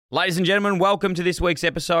Ladies and gentlemen, welcome to this week's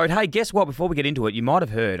episode. Hey, guess what? Before we get into it, you might have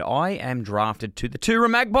heard I am drafted to the Toora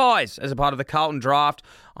Magpies as a part of the Carlton draft.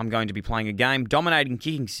 I'm going to be playing a game, dominating,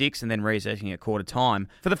 kicking six, and then resetting at quarter time.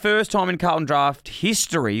 For the first time in Carlton draft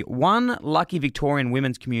history, one lucky Victorian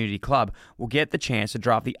women's community club will get the chance to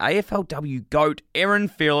draft the AFLW GOAT, Erin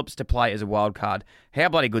Phillips, to play as a wild card. How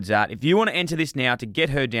bloody good's that? If you want to enter this now to get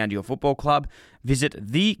her down to your football club,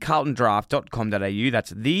 visit thecarltondraft.com.au.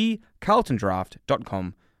 That's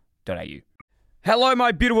thecarltondraft.com.au. Hello,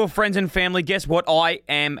 my beautiful friends and family. Guess what? I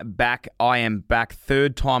am back.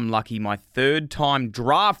 Third time lucky. My third time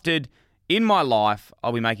drafted in my life.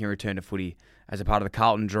 I'll be making a return to footy as a part of the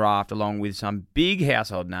Carlton draft, along with some big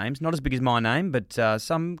household names. Not as big as my name, but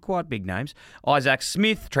some quite big names. Isaac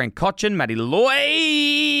Smith, Trent Cotchin, Matty Lloyd,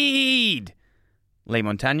 Lee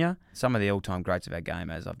Montagna, some of the all-time greats of our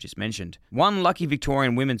game, as I've just mentioned. One lucky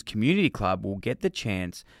Victorian women's community club will get the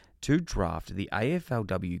chance to draft the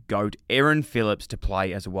AFLW GOAT, Erin Phillips, to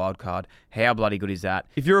play as a wild card. How bloody good is that?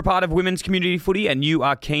 If you're a part of women's community footy and you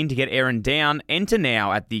are keen to get Erin down, enter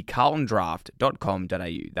now at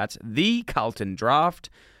thecarltondraft.com.au. That's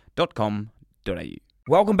thecarltondraft.com.au.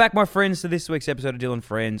 Welcome back, my friends, to this week's episode of Dylan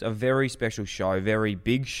Friends. A very special show, very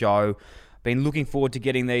big show. Been looking forward to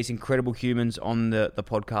getting these incredible humans on the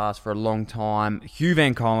podcast for a long time. Hugh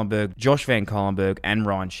Van Cuylenburg, Josh Van Cuylenburg, and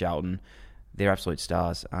Ryan Shelton. They're absolute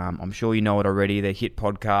stars. I'm sure you know it already. Their hit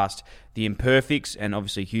podcast, The Imperfects, and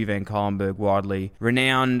obviously Hugh Van Cuylenburg, widely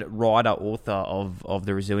renowned writer, author of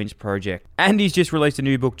The Resilience Project. And he's just released a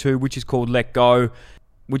new book too, which is called Let Go,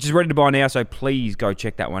 which is ready to buy now, so please go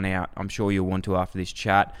check that one out. I'm sure you'll want to after this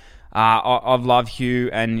chat. I've loved Hugh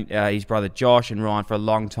and his brother Josh and Ryan for a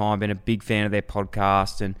long time, been a big fan of their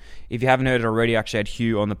podcast. And if you haven't heard it already, I actually had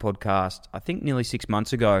Hugh on the podcast, I think nearly 6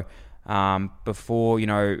 months ago. Before,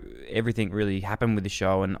 everything really happened with the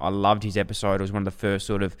show, and I loved his episode. It was one of the first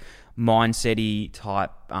sort of mindset-y type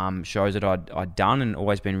shows that I'd done, and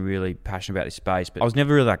always been really passionate about this space. But I was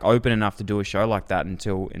never really open enough to do a show like that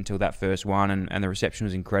until that first one, and the reception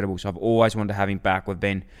was incredible. So I've always wanted to have him back. We've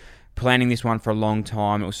been planning this one for a long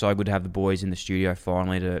time. It was so good to have the boys in the studio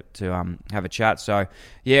finally to have a chat. So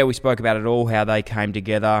yeah, we spoke about it all, how they came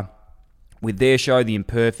together with their show, The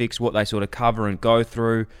Imperfects, what they sort of cover and go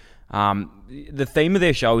through. The theme of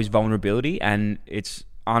their show is vulnerability, and it's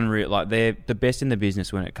unreal. Like, they're the best in the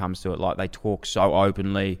business when it comes to it. Like, they talk so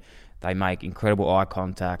openly, they make incredible eye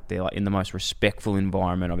contact. They're in the most respectful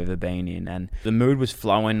environment I've ever been in, and the mood was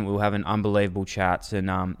flowing. We were having unbelievable chats, and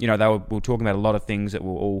we were talking about a lot of things that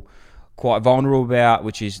we're all quite vulnerable about,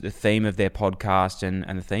 which is the theme of their podcast and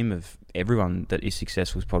the theme of everyone that is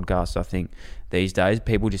successful's podcast. I think these days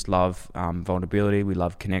people just love vulnerability. We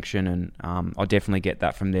love connection, and I definitely get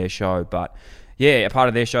that from their show. But yeah, a part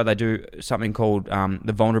of their show, they do something called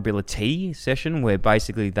the vulnerability session, where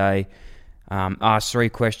basically they ask 3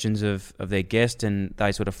 questions of their guest, and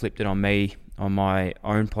they sort of flipped it on me on my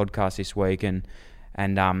own podcast this week, and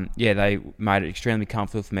they made it extremely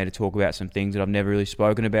comfortable for me to talk about some things that I've never really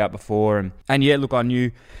spoken about before. And yeah, look, I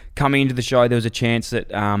knew coming into the show there was a chance that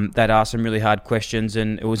they'd ask some really hard questions,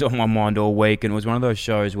 and it was on my mind all week. And it was one of those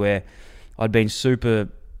shows where I'd been super,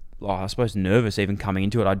 I suppose, nervous even coming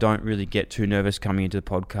into it. I don't really get too nervous coming into the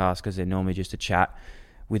podcast because they're normally just a chat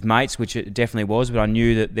with mates, which it definitely was, but I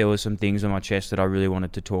knew that there were some things on my chest that I really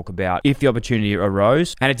wanted to talk about if the opportunity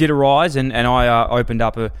arose. And it did arise, and I opened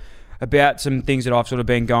up about some things that I've sort of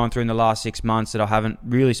been going through in the last 6 months that I haven't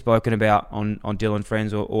really spoken about on Dylan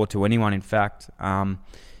Friends or to anyone, in fact.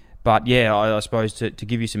 But yeah, I suppose to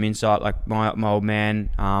give you some insight, like my old man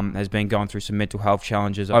has been going through some mental health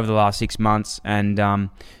challenges over the last 6 months, and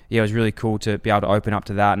it was really cool to be able to open up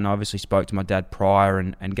to that. And I obviously spoke to my dad prior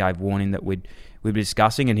and gave warning that we'd be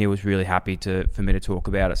discussing, and he was really happy for me to talk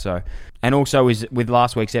about it. So, and also with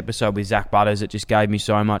last week's episode with Zach Butters, it just gave me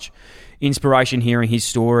so much inspiration hearing his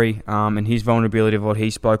story and his vulnerability of what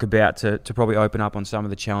he spoke about to probably open up on some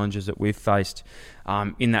of the challenges that we've faced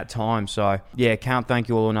in that time. So yeah, can't thank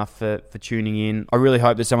you all enough for tuning in. I really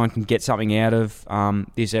hope that someone can get something out of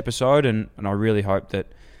this episode, and I really hope that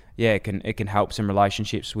it can help some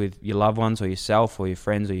relationships with your loved ones or yourself or your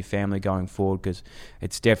friends or your family going forward, because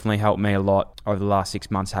it's definitely helped me a lot over the last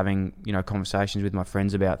 6 months having conversations with my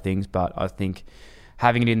friends about things. But I think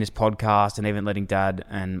having it in this podcast, and even letting Dad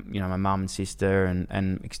and my mum and sister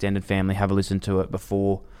and extended family have a listen to it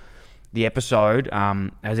before the episode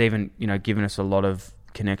has even given us a lot of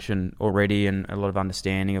connection already and a lot of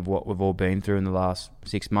understanding of what we've all been through in the last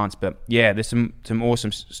 6 months. But yeah, there's some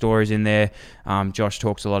awesome stories in there. Josh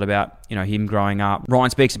talks a lot about, you know, him growing up. Ryan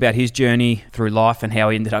speaks about his journey through life and how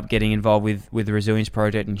he ended up getting involved with the Resilience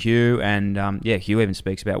Project and Hugh. And Hugh even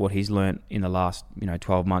speaks about what he's learnt in the last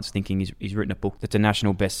 12 months, thinking he's written a book that's a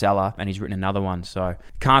national bestseller, and he's written another one. So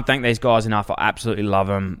can't thank these guys enough. I absolutely love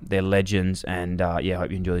them. They're legends, and I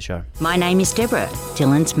hope you enjoy the show. My name is Deborah,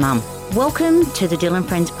 Dylan's mum. Welcome to the Dylan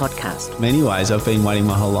Friends podcast. In many ways, I've been waiting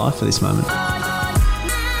my whole life for this moment.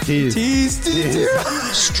 Tears.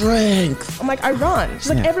 Strength. I'm like, I run. She's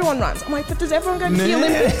like, everyone runs. I'm like, but does everyone go to the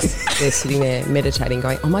Olympics? They're sitting there meditating,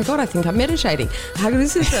 going, oh my God, I think I'm meditating. How good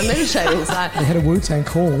is this? I'm meditating. It's like, they had a Wu-Tang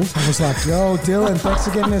call. I was like, yo, Dylan, thanks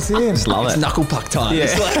for getting us in. Just love it. It's knuckle puck time. Yeah.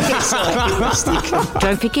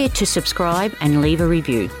 Don't forget to subscribe and leave a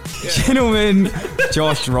review. Gentlemen,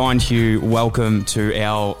 Josh, Ryan, Hugh, welcome to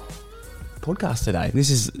our podcast today. This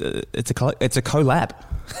is it's a collab.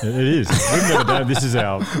 It is.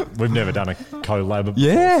 We've never done a collab before.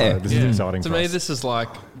 Yeah. So this is exciting. To for me, us. this is like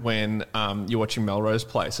when you're watching Melrose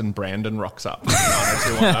Place and Brandon rocks up.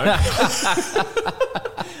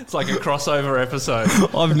 It's like a crossover episode.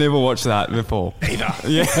 I've never watched that before. Neither.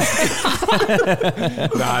 Yeah.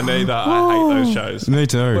 Nah, neither. I hate those shows. Me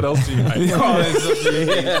too. What else do you hate?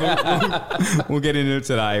 We'll get into it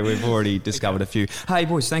today. We've already discovered a few. Hey,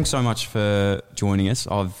 boys, thanks so much for joining us.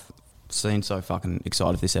 I've been so fucking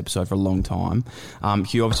excited for this episode for a long time.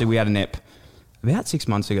 Hugh, obviously, we had an ep about 6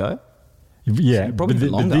 months ago. Yeah, probably but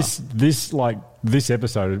longer. This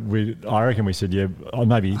episode, I reckon we said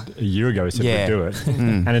maybe a year ago we said we'd do it,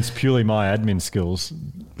 and it's purely my admin skills.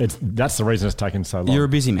 That's the reason it's taken so long. You're a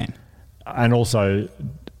busy man, and also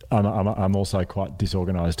I'm also quite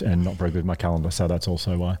disorganised and not very good with my calendar, so that's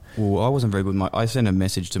also why. Well, I wasn't very good. I sent a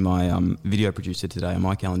message to my video producer today on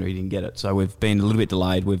my calendar. He didn't get it, so we've been a little bit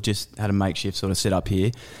delayed. We've just had a makeshift sort of set up here,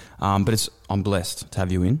 but I'm blessed to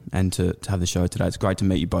have you in and to have the show today. It's great to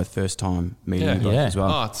meet you both. First time meeting you both as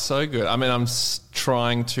well. Oh, it's so good. I mean, I'm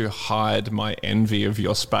trying to hide my envy of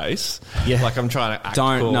your space. Yeah. Like I'm trying to act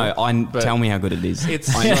cool. Tell me how good it is.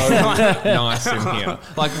 It's so nice in here.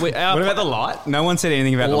 Like what about the light? No one said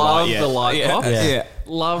anything about the light yet. Love the light box. Yeah.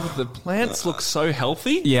 Love the plants. Look so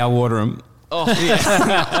healthy. Yeah, I water them. Oh,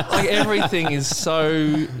 yeah. Like everything is so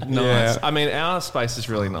nice. Yeah. I mean, our space is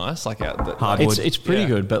really nice. Like it's pretty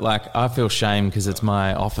good, but like I feel shame because it's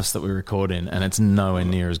my office that we record in, and it's nowhere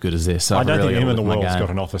near as good as this. So I don't think anyone in the world's world's got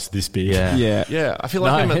an office this big. Yeah. I feel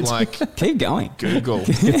like I'm at like keep going. Google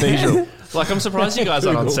Cathedral. Like I'm surprised you guys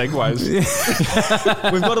aren't on Segways.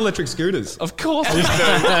 We've got electric scooters. Of course,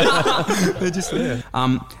 they're just there.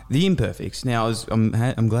 The imperfects. Now,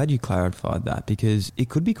 I'm glad you clarified that because it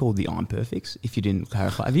could be called the I'm perfects if you didn't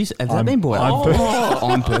clarify. Has that been brought up?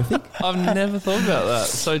 I'm perfect. I've never thought about that.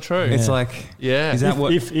 So true. It's like, is that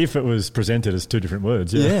what? If it was presented as two different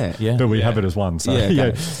words, yeah. But we have it as one. So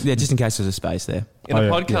yeah, just in case there's a space there. In a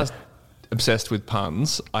podcast obsessed with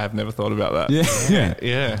puns, I have never thought about that.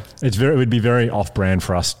 Yeah. It would be very off-brand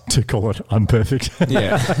for us to call it unperfect.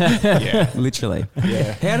 Yeah, literally.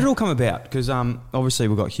 Yeah. How did it all come about? Because obviously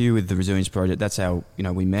we've got Hugh with the Resilience Project. That's how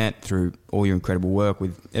we met through all your incredible work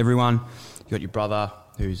with everyone. You got your brother,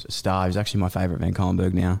 who's a star. Who's actually my favourite Van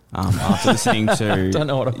Colenberg now. After listening to don't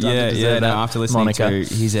know what I've done. After listening to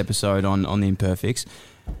his episode on the Imperfects.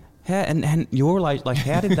 And your like,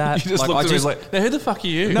 how did that? You just looked at me like, now who the fuck are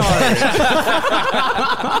you? No.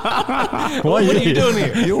 What are you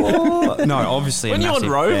doing here? No, obviously. When you on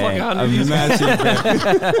Rove, like 100 years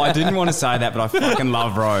ago. I didn't want to say that, but I fucking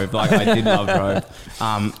love Rove. Like I did love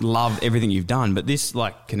Rove. Love everything you've done, but this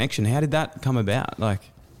like connection, how did that come about? Like.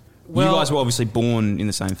 You guys were obviously born in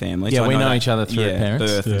the same family. Yeah, so we know each other through parents.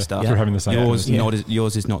 Birth and stuff. Through having the same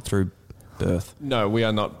yours is not through birth. No, we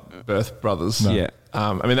are not birth brothers. No. Yeah.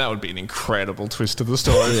 I mean, that would be an incredible twist to the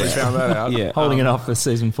story if we found that out. Yeah. Holding it off for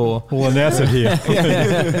season 4. We'll announce it here.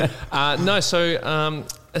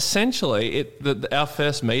 Essentially, our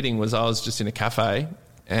first meeting was I was just in a cafe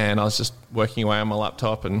and I was just working away on my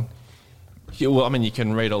laptop and, you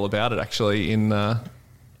can read all about it actually in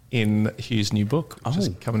Hugh's new book, which is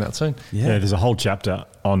coming out soon. Yeah, there's a whole chapter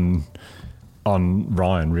on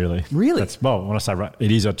Ryan, really. Really? When I say Ryan,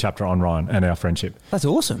 it is a chapter on Ryan and our friendship. That's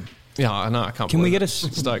awesome. Yeah, I know. I can't. Can we get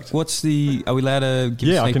stoked? Are we allowed to give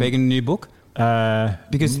a sneak peek in the new book?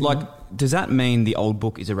 Because does that mean the old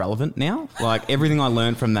book is irrelevant now? Like everything I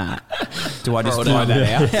learned from that, do I just throw that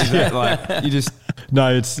out? Is that like you just?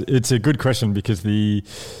 No, it's a good question because the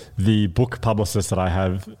book publicist that I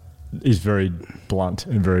have is very blunt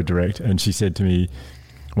and very direct, and she said to me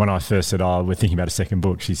when I first said, "Oh, we're thinking about a second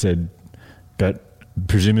book," she said, "But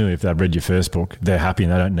presumably if they've read your first book, they're happy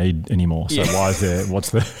and they don't need any more. So why is there?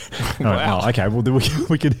 What's the? Wow. Oh, okay. Well, then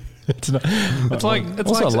we could. It's like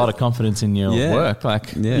also a lot of confidence in your work.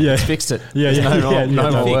 Like, it's fixed it. Yeah,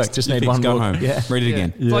 no more work. Just need one go book. home. Yeah. Read it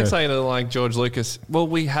again. It's like saying to like George Lucas, well,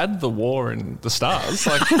 we had the war in the stars.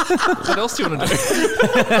 Like, what else do you want to do?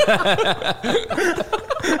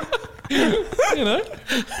 You know?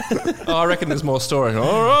 Oh, I reckon there's more story.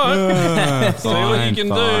 All right. See what you can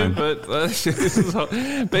do. But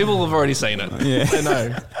people have already seen it. Yeah. They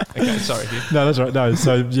know. Okay, sorry. No, that's right. No,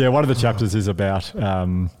 so one of the chapters is about,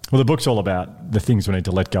 the book's all about the things we need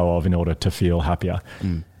to let go of in order to feel happier.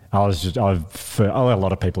 A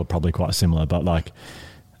lot of people are probably quite similar, but like,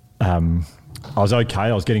 I was okay.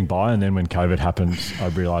 I was getting by. And then when COVID happened, I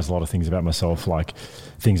realised a lot of things about myself, like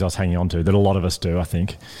things I was hanging on to that a lot of us do, I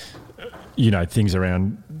think. You know, things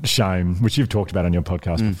around shame, which you've talked about on your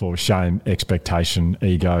podcast before, shame, expectation,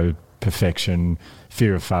 ego, perfection,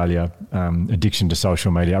 fear of failure, addiction to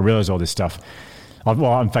social media. I realised all this stuff.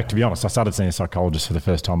 In fact, to be honest, I started seeing a psychologist for the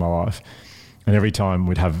first time in my life. And every time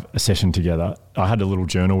we'd have a session together, I had a little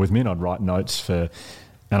journal with me and I'd write notes and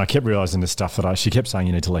I kept realising the stuff that she kept saying,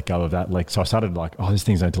 you need to let go of that. Like, so I started like, there's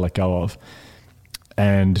things I need to let go of.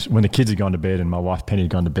 And when the kids had gone to bed and my wife Penny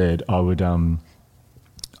had gone to bed, I would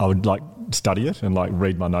like study it and like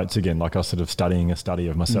read my notes again, like I was sort of studying a study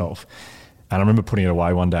of myself. And I remember putting it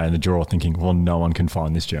away one day in the drawer thinking, well, no one can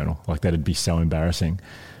find this journal. Like that'd be so embarrassing.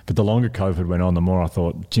 But the longer COVID went on, the more I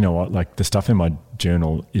thought, do you know what? Like the stuff in my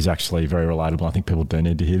journal is actually very relatable. I think people do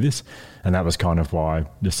need to hear this. And that was kind of why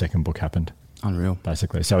the second book happened. Unreal.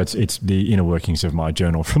 Basically. So it's the inner workings of my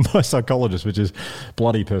journal from my psychologist, which is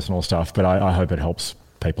bloody personal stuff. But I hope it helps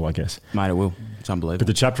people, I guess. Mate, it will. It's unbelievable. But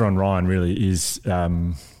the chapter on Ryan really is...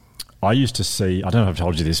 I used to see, I don't know if I've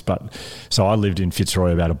told you this, but so I lived in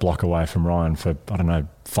Fitzroy about a block away from Ryan for,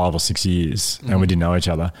 5 or 6 years and we didn't know each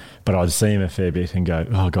other, but I'd see him a fair bit and go,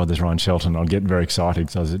 oh God, there's Ryan Shelton. I'd get very excited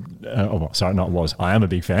because I am a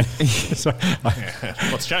big fan.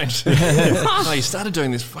 What's changed? No, you started doing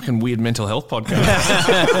this fucking weird mental health podcast.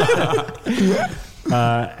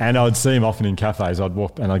 And I'd see him often in cafes. I'd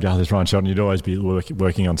walk and I'd go, there's Ryan Shelton. You'd always be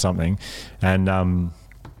working on something. And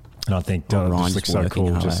I think this looks so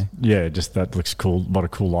cool. Just that looks cool. What a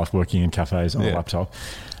cool life working in cafes on a laptop.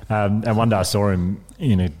 And one day I saw him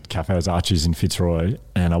in a cafe as Archie's in Fitzroy,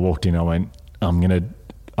 and I walked in. I went, I'm going to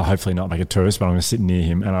hopefully not make a tourist, but I'm going to sit near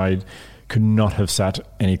him. And I could not have sat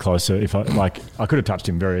any closer. If I could have touched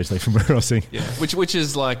him very easily from where I was sitting. Yeah, which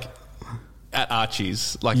is like at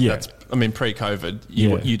Archie's, that's pre-COVID.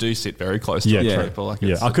 You do sit very close to other people. Like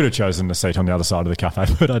I could have chosen a seat on the other side of the cafe,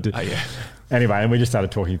 but I did. Anyway, and we just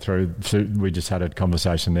started talking through. We just had a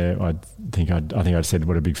conversation there. I think I'd said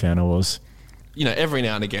what a big fan I was. You know, every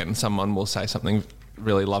now and again, someone will say something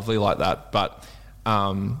really lovely like that. But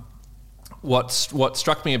what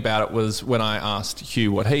struck me about it was when I asked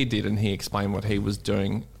Hugh what he did, and he explained what he was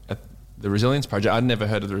doing at the Resilience Project. I'd never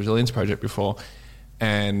heard of the Resilience Project before,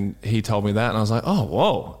 and he told me that, and I was like, oh,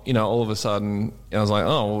 whoa! You know, all of a sudden, I was like,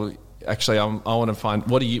 oh, well, actually, I want to find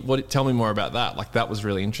tell me more about that. Like that was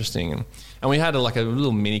really interesting, and we had a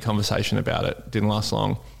little mini conversation about it. Didn't last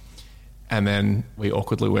long, and then we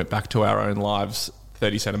awkwardly went back to our own lives,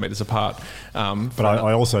 30 centimeters apart. But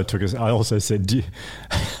I also said,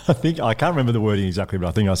 I can't remember the wording exactly, but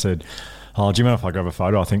I think I said, oh, do you mind if I grab a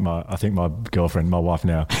photo? I think my girlfriend, my wife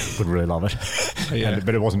now, would really love it.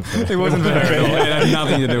 But it wasn't fair. It wasn't fair at all. It had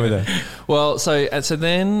nothing to do with it. Well, so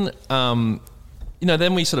then.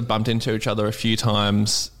 Then we sort of bumped into each other a few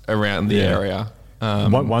times around the area.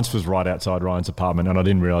 Once was right outside Ryan's apartment, and I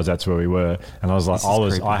didn't realise that's where we were. And I was like,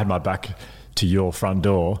 I had my back to your front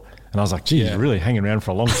door, and I was like, gee, you're really hanging around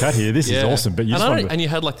for a long chat here. This is awesome. But you you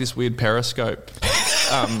had like this weird periscope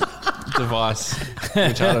device,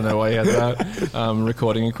 which I don't know why you had that,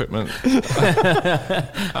 recording equipment,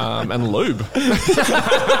 and lube.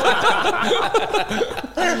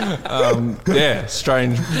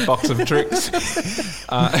 Strange box of tricks.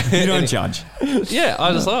 You don't judge. Yeah,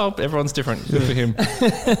 I just everyone's different. Good for him.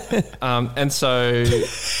 And so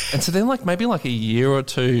then maybe a year or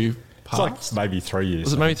two passed. It's maybe 3 years.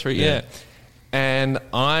 Was it maybe 3? Yeah. And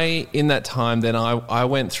in that time, then I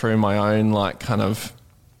went through my own kind of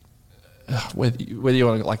whether you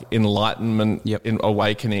want enlightenment, in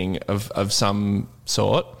awakening of some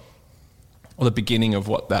sort, or the beginning of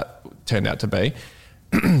what that turned out to be.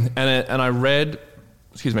 And I read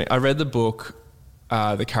the book,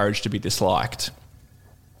 The Courage to be Disliked,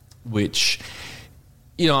 which,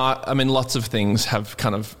 lots of things have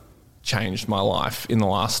kind of changed my life in the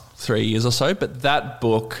last 3 years or so, but that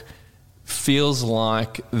book feels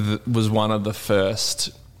like was one of the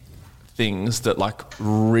first things that like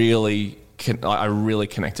really, I really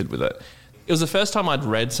connected with it. It was the first time I'd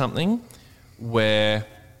read something where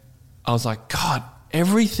I was like, God,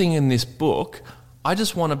 everything in this book, I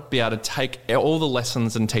just want to be able to take all the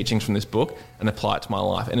lessons and teachings from this book and apply it to my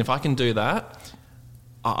life. And if I can do that,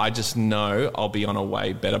 I just know I'll be on a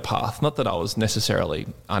way better path. Not that I was necessarily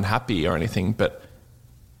unhappy or anything, but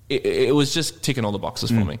it was just ticking all the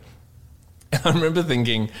boxes for me. And I remember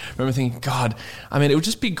thinking, God, I mean, it would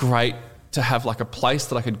just be great to have like a place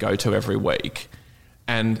that I could go to every week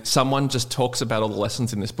and someone just talks about all the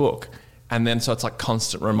lessons in this book. And then so it's like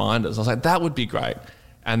constant reminders. I was like, that would be great.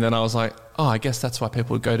 And then I was like, oh, I guess that's why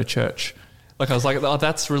people would go to church. Like I was like, oh,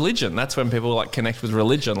 that's religion. That's when people like connect with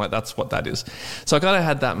religion. Like that's what that is. So I kind of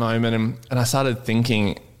had that moment and I started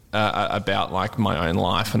thinking about like my own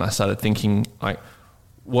life, and I started thinking like,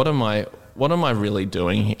 what am I really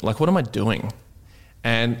doing here? Like, what am I doing?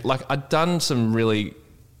 And like I'd done some really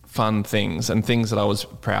fun things and things that I was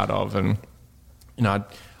proud of. And, you know,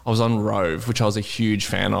 I was on Rove, which I was a huge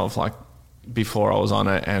fan of, like before I was on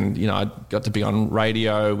it. And, you know, I got to be on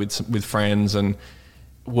radio with friends and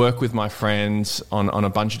work with my friends on a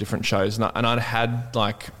bunch of different shows. And I'd had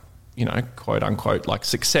like, you know, quote unquote, like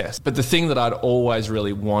success. But the thing that I'd always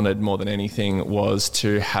really wanted more than anything was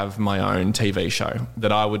to have my own TV show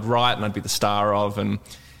that I would write and I'd be the star of, and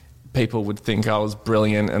people would think I was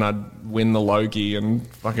brilliant and I'd win the Logie and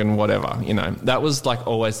fucking whatever, you know. That was like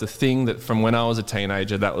always the thing that from when I was a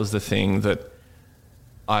teenager, that was the thing that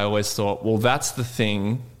I always thought, well, that's the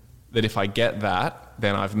thing that if I get that,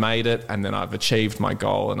 then I've made it and then I've achieved my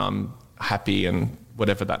goal and I'm happy and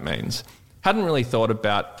whatever that means. Hadn't really thought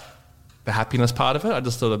about the happiness part of it. I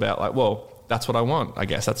just thought about like, well, that's what I want. I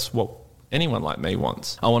guess that's what anyone like me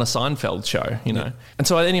wants. I want a Seinfeld show, you know. And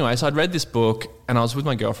so anyway, so I'd read this book and I was with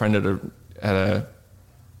my girlfriend at a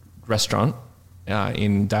restaurant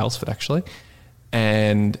in Daylesford actually,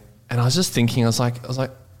 and I was just thinking, I was like,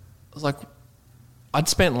 I'd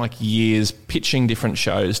spent like years pitching different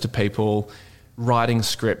shows to people, writing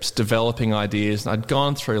scripts, developing ideas, and I'd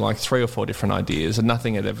gone through like 3 or 4 different ideas and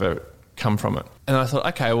nothing had ever come from it. And I thought,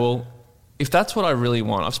 okay, well, if that's what I really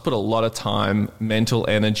want, I've put a lot of time, mental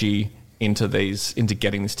energy into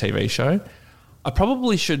getting this TV show. I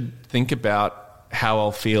probably should think about how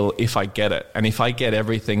I'll feel if I get it. And if I get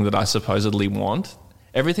everything that I supposedly want,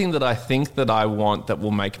 everything that I think that I want that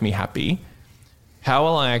will make me happy, how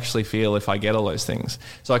will I actually feel if I get all those things?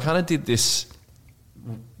 So I kind of did this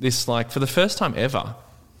like for the first time ever,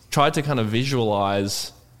 tried to kind of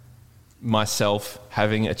visualize myself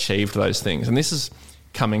having achieved those things. And this is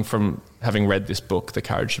coming from having read this book, The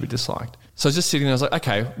Courage to be Disliked. So I was just sitting there, I was like,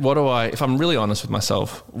 okay, if I'm really honest with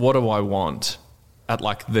myself, what do I want at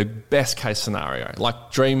like the best case scenario?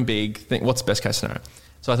 Like dream big, think what's the best case scenario?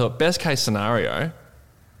 So I thought best case scenario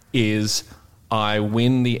is I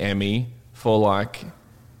win the Emmy for like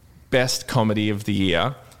best comedy of the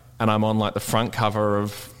year and I'm on like the front cover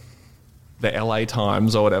of the LA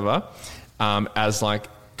Times or whatever as like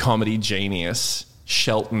comedy genius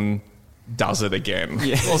Shelton does it again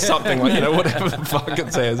or something like, you know, whatever the fuck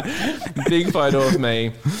it says. Big photo of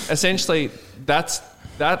me. Essentially, that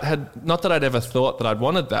had, not that I'd ever thought that I'd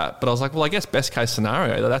wanted that, but I was like, well, I guess best case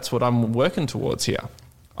scenario, that's what I'm working towards here.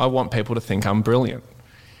 I want people to think I'm brilliant.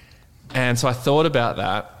 And so I thought about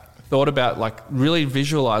that, like really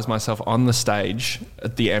visualize myself on the stage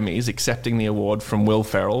at the Emmys accepting the award from Will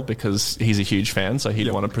Ferrell because he's a huge fan, so he'd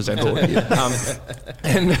want to present it.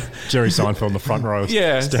 And Jerry Seinfeld in the front row,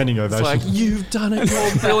 standing ovation. It's like, you've done it,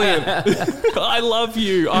 you're brilliant. I love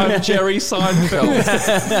you. I'm Jerry Seinfeld.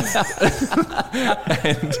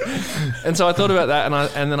 and so I thought about that,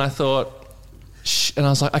 and then I thought, and I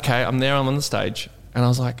was like, okay, I'm on the stage, and I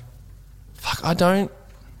was like, fuck, I don't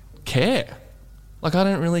care. Like, I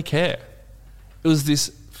don't really care. It was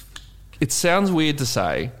this, it sounds weird to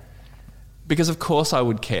say, because of course I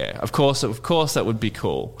would care. Of course that would be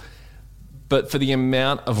cool. But for the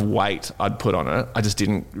amount of weight I'd put on it, I just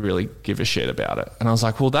didn't really give a shit about it. And I was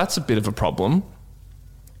like, well, that's a bit of a problem.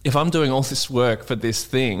 If I'm doing all this work for this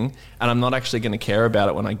thing and I'm not actually going to care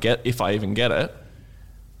about it if I even get it,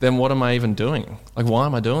 then what am I even doing? Like, why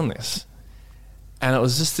am I doing this? And it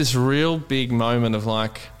was just this real big moment of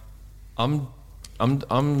like, I'm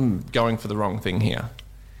going for the wrong thing here.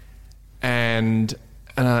 And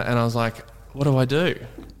I was like, what do I do?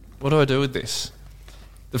 What do I do with this?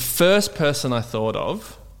 The first person I thought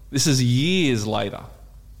of, this is years later,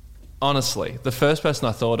 honestly, the first person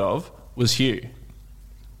I thought of was Hugh.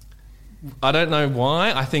 I don't know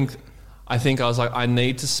why. I think I was like, I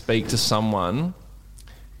need to speak to someone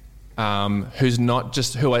who's not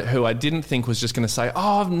just who I didn't think was just going to say,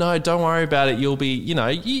 oh no, don't worry about it. You'll be,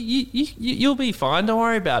 you'll be fine. Don't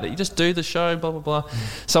worry about it. You just do the show, blah blah blah.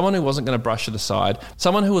 Someone who wasn't going to brush it aside.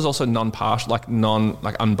 Someone who was also non-partial,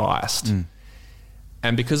 unbiased.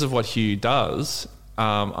 And because of what Hugh does,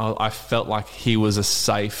 I felt like he was a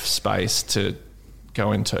safe space to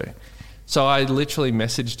go into. So I literally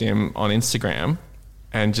messaged him on Instagram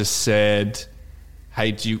and just said,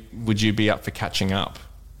 hey, would you be up for catching up?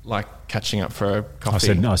 Like catching up for a coffee?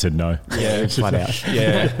 I said no. Yeah, flat out.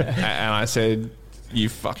 Yeah, and I said, you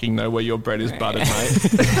fucking know where your bread is buttered, mate.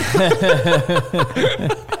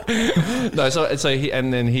 No, so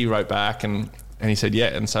then he wrote back and he said, yeah.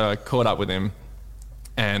 And so I caught up with him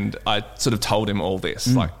and I sort of told him all this,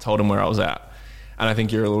 like told him where I was at. And I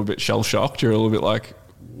think you're a little bit shell-shocked. You're a little bit like,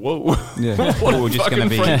 whoa. Yeah. I thought we were just going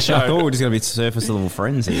to be surface level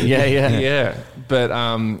friends here. Yeah.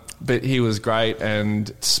 But he was great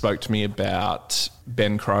and spoke to me about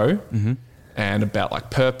Ben Crow and about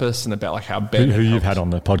like purpose and about like how Ben who you've had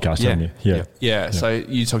on the podcast, haven't you? Yeah. So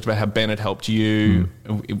you talked about how Ben had helped you,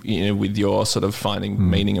 with your sort of finding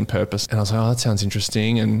meaning and purpose. And I was like, oh, that sounds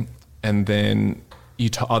interesting. And then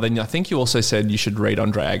then I think you also said you should read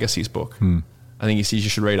Andre Agassi's book. I think you said you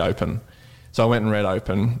should read Open. So I went and read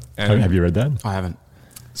Open. And have you read that? I haven't.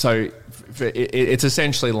 So it's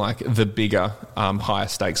essentially like the bigger, higher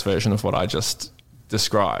stakes version of what I just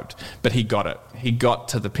described. But he got it. He got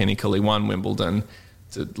to the pinnacle. He won Wimbledon.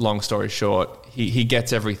 Long story short, he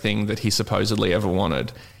gets everything that he supposedly ever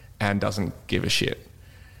wanted and doesn't give a shit.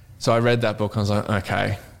 So I read that book and I was like,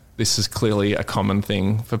 okay, this is clearly a common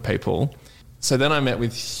thing for people. So then I met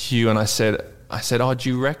with Hugh and I said, oh, do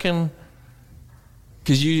you reckon...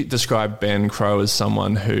 Because you described Ben Crow as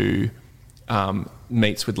someone who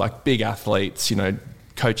meets with like big athletes,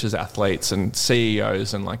 coaches athletes and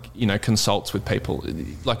CEOs and like, consults with people,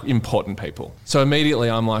 like important people. So immediately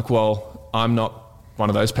I'm like, well, I'm not one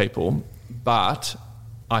of those people. But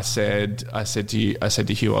I said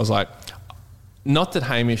to Hugh, I was like, not that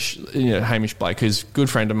Hamish Blake, who's a good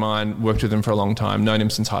friend of mine, worked with him for a long time, known him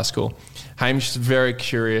since high school. Hamish is very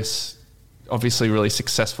curious, obviously really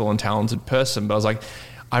successful and talented person, but I was like,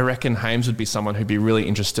 I reckon Hames would be someone who'd be really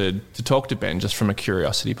interested to talk to Ben just from a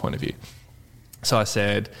curiosity point of view. So I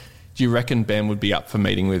said, do you reckon Ben would be up for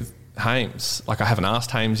meeting with Hames? Like I haven't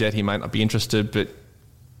asked Hames yet, he might not be interested, but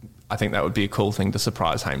I think that would be a cool thing to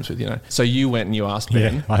surprise Hames with, So you went and you asked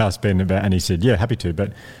Ben. Yeah, I asked Ben about, and he said, yeah, happy to,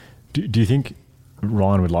 but do you think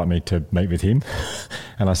Ryan would like me to meet with him?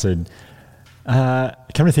 And I said,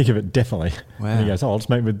 come to think of it, definitely. Wow. And he goes, I'll just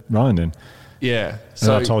meet with Ryan then. Yeah.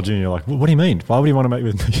 So I told you, and you're like, what do you mean? Why would he want to meet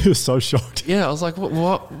with me? You were so shocked. Yeah, I was like,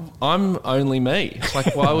 what? I'm only me.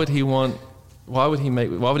 Like, why would he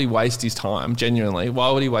waste his time, genuinely?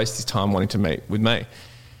 Why would he waste his time wanting to meet with me?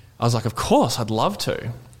 I was like, of course, I'd love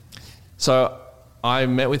to. So I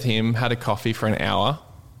met with him, had a coffee for an hour,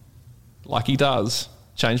 like he does.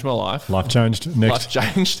 Changed my life. Life changed. Next.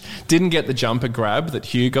 Life changed. Didn't get the jumper grab that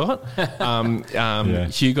Hugh got.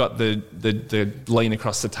 Hugh got the lean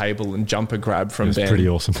across the table and jumper grab from Ben. It was pretty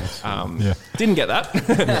awesome. Didn't get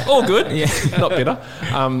that. All good. Not bitter.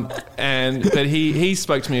 But he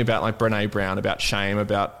spoke to me about like Brené Brown, about shame,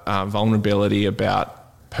 about vulnerability,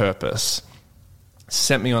 about purpose.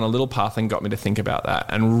 Sent me on a little path and got me to think about that.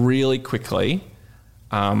 And really quickly,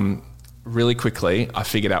 I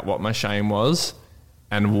figured out what my shame was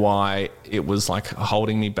and why it was like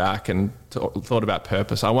holding me back, and thought about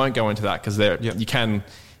purpose. I won't go into that because you can,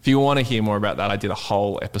 if you want to hear more about that, I did a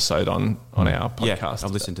whole episode on our podcast. Yeah,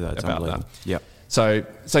 I've listened to that. It's about that. Yeah. So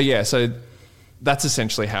that's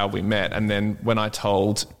essentially how we met. And then when I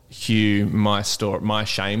told Hugh my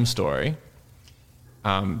shame story,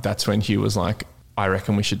 that's when Hugh was like, I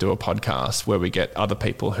reckon we should do a podcast where we get other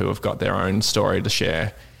people who have got their own story to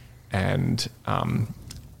share, and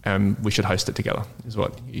we should host it together, is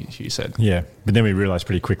what Hugh said. Yeah, but then we realised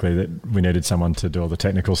pretty quickly that we needed someone to do all the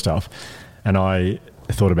technical stuff. And I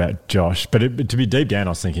thought about Josh. But to be deep down, I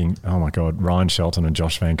was thinking, oh my God, Ryan Shelton and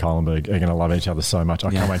Josh Van Cuylenburg are going to love each other so much. I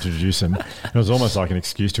can't wait to introduce them. It was almost like an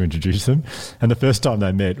excuse to introduce them. And the first time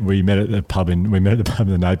they met, we met at the pub in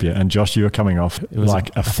the Napier. And Josh, you were coming off like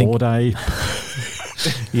a 4-day...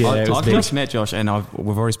 Yeah, I've just met Josh, and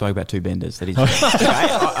we've already spoke about 2 benders that he's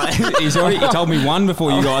he told me one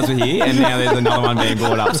before you guys were here, and now there's another one being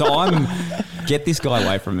brought up. So get this guy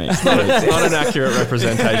away from me. It's not an accurate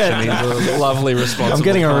representation. He's a lovely, responsible. I'm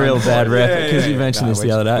getting a real bad rep because you mentioned this the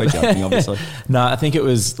other day. We're joking, obviously. No, I think it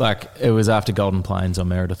was after Golden Plains or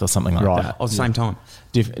Meredith or something like that. Oh, the same time.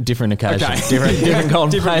 Different occasion. Okay. Different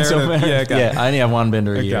golden Different plates. Meredith. Yeah, okay. Yeah, I only have one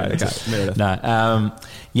bender a year. Okay. Meredith. No.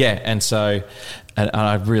 And so and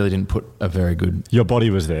I really didn't put a very good... Your body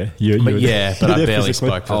was there. But I there barely physically.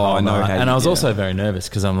 spoke for the whole I know night. how And I was yeah. also very nervous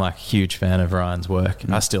because I'm like a huge fan of Ryan's work.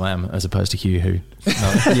 I still am, as opposed to Hugh, who... So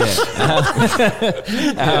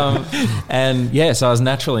I was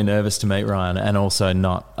naturally nervous to meet Ryan, and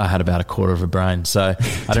also I had about a quarter of a brain, so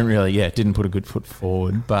I didn't put a good foot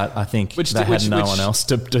forward, but I think they had no one else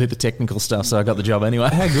to do the technical stuff, so I got the job anyway.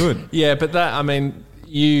 How good. Yeah, but that, I mean,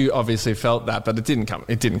 you obviously felt that, but it didn't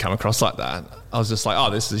come across like that. I was just like, oh,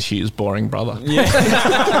 this is Hugh's boring brother. Yeah.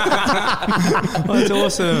 That's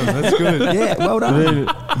awesome. That's good. Yeah, well done.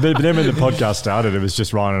 But then when the podcast started, it was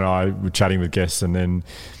just Ryan and I were chatting with guests, and then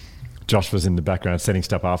Josh was in the background setting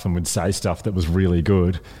stuff up and would say stuff that was really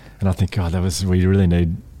good. And I think, God,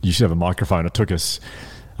 you should have a microphone. It took us,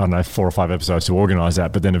 I don't know, 4 or 5 episodes to organise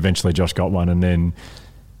that, but then eventually Josh got one. And then,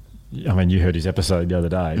 I mean, you heard his episode the other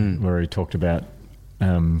day where he talked about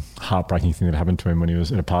heartbreaking thing that happened to him when he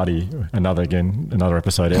was at a party. Another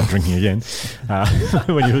episode out drinking again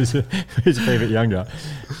when he was a fair bit younger.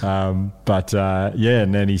 And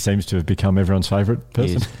then he seems to have become everyone's favourite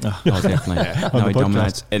person. Oh, definitely. No, he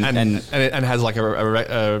dominates. And has like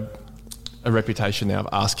a reputation now of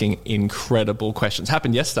asking incredible questions.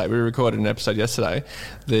 Happened yesterday. We recorded an episode yesterday.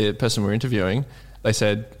 The person we were interviewing, they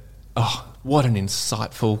said, "Oh, what an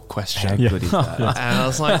insightful question." How good is that? And I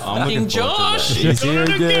was like, fucking Josh, he's doing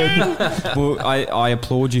it again. Well, I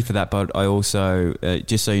applaud you for that, but I also,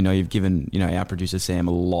 just so you know, you've given our producer Sam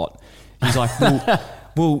a lot. He's like,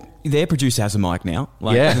 well, their producer has a mic now.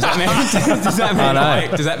 Like, Yeah. Does that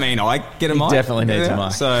mean I get a mic? definitely needs a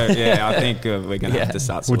mic. So, yeah, I think we're going to have to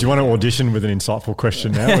start. Would you want to audition with an insightful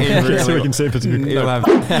question now? So we can see if it's a good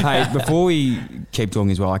Hey, before we keep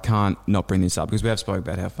talking as well, I can't not bring this up because we have spoke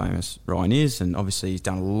about how famous Ryan is, and obviously he's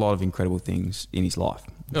done a lot of incredible things in his life.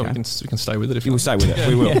 No, we can stay with it if you We'll want. stay with it.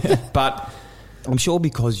 We will. But I'm sure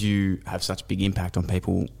because you have such big impact on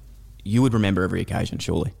people, you would remember every occasion,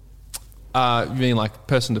 surely. You mean like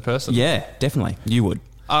person to person? Yeah, definitely. You would.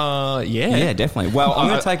 Yeah. Yeah, definitely. Well, I'm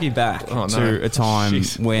going to take you back to a time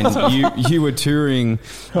Jeez. when you were touring.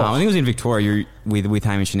 I think it was in Victoria with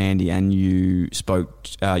Hamish and Andy, and you spoke.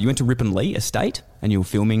 You went to Ripponlea Estate, and you were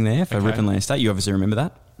filming there for Ripponlea Estate. You obviously remember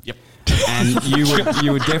that. Yep. And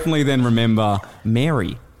you would definitely then remember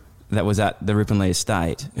Mary, that was at the Ripponlea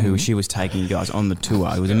Estate, who she was taking you guys on the tour.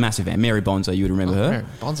 It was a massive fan. Mary Bonzo, you would remember her. Mary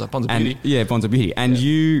Bonzo And- Beauty. Yeah, Bonzo Beauty. And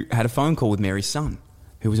you had a phone call with Mary's son,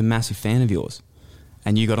 who was a massive fan of yours.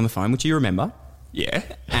 And you got on the phone, which you remember. Yeah.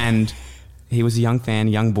 And he was a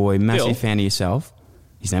young boy, massive Bill. fan of yourself.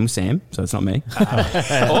 His name was Sam, so it's not me.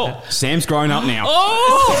 Oh. Sam's grown up now.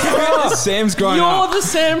 Oh! Sam's grown You're up. the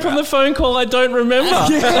Sam from the phone call I don't remember.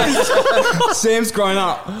 Sam's grown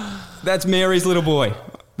up. That's Mary's little boy.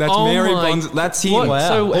 That's Oh Mary my- Bonds. That's him. What? Wow.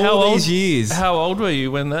 So All how old, these years. How old were you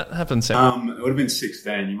when that happened, Sam? It would have been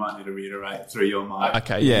 16. You might need to reiterate through your mic.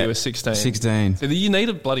 Okay, Yeah. you were 16. 16. So you need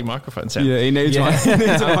a bloody microphone, Sam. Yeah, he needs one. He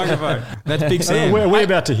needs a microphone. That's Big Sam. Are we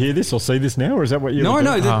about to hear this or see this now, or is that what you? No, were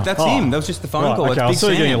no, doing? that's him. That was just the phone Right, call. okay, That's I Big saw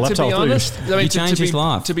you getting a Sam. laptop. To be Laptop, honest, I mean, You changed his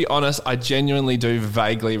life. To be honest, I genuinely do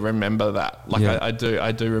vaguely remember that. Like Yeah. I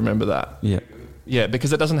do remember that. Yeah. Yeah,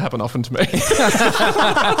 because it doesn't happen often to me.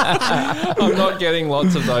 I'm not getting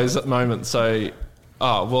lots of those moments. So,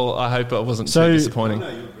 I hope it wasn't too disappointing.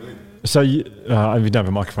 So you don't have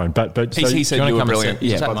a microphone, but so He said you were brilliant.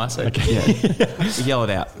 Yeah. Take my seat. Yell it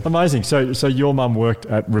out. amazing. So your mum worked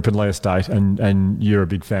at Ripponlea Estate, and you're a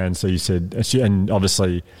big fan. So you said, and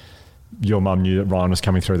obviously your mum knew that Ryan was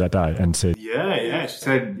coming through that day, and said, Yeah. She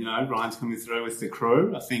said, Ryan's coming through with the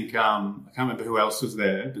crew. I think, I can't remember who else was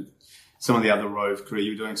there, but some of the other Rove crew,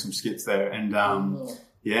 you were doing some skits there. And,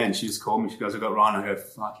 and she just called me. She goes, I got Ryan. I go,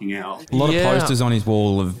 fucking hell. A lot Yeah. of posters on his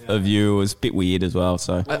wall of you. It was a bit weird as well.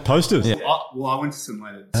 So posters. Yeah. I went to St.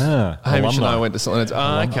 Leonard's. Hamish and alumni. I went to St. Leonard's.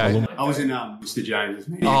 Okay. I was in Mr. James'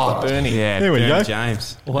 meeting. Oh, Bernie. yeah, There we Bernie go.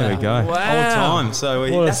 James. Wow. There we go. Wow. Old time. So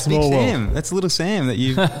What a that's Big small world. Sam. That's little Sam that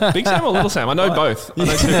you. Big Sam or Little Sam? I know both. I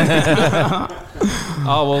know two.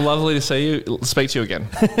 Oh, well, lovely to see you. Speak to you again.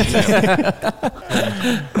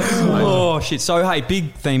 Oh shit! So hey,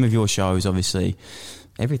 big theme of your show is obviously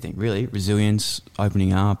everything. Really, resilience,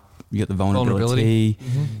 opening up. You got the vulnerability.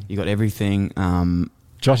 You got everything.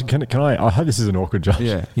 Josh, can I hope this isn't awkward, Josh.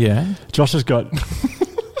 Yeah. Josh has got.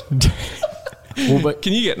 Well, but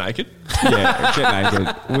can you get naked? Yeah, get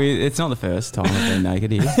naked. It's not the first time I've been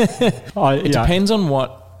naked here. It depends on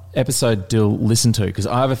what episode Dill listened to? Because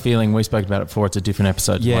I have a feeling we spoke about it before. It's a different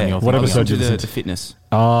episode. to one you're what thinking episode of. did you listen to? The fitness.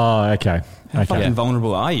 Oh, okay. How Okay. fucking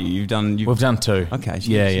vulnerable are you? We've We've done 2. Okay,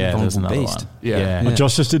 so Yeah, you're a there's vulnerable another beast. one. Yeah. Well,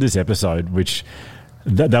 Josh just did this episode, which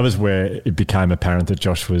that was where it became apparent that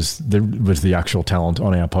Josh was the actual talent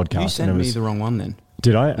on our podcast. You sent and it me was, the wrong one then.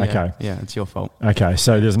 Did I? Yeah. Okay. Yeah, it's your fault. Okay.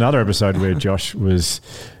 So there's another episode where Josh was,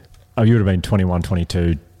 you would have been 21,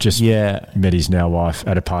 22, just met his now wife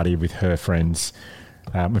at a party with her friends.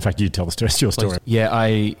 In fact, you tell the story. It's your story. Yeah,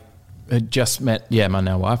 I had just met, my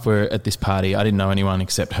now wife. We're at this party. I didn't know anyone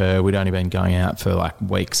except her. We'd only been going out for like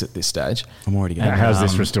weeks at this stage. I'm already getting How's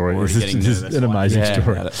this for a story? already This getting is nervous. an amazing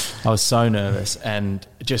story. I was so nervous and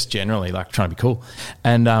just generally like trying to be cool.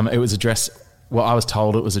 And it was I was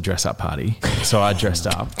told it was a dress-up party, so I dressed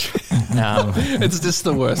up. It's just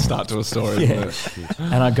the worst start to a story, isn't it?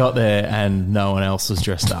 And I got there and no one else was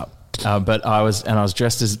dressed up. But I was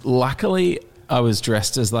dressed as, luckily, I was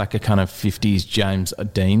dressed as like a kind of 50s James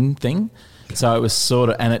Dean thing. So it was sort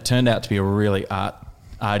of, and it turned out to be a really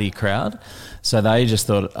arty crowd. So they just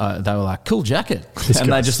thought, they were like, cool jacket. And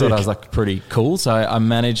they just thought I was like pretty cool. So I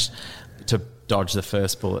managed to dodge the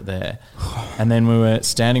first bullet there. And then we were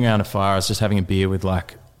standing around a fire. I was just having a beer with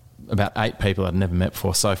like about 8 people I'd never met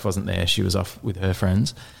before. Soph wasn't there. She was off with her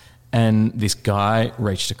friends. And this guy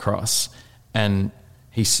reached across and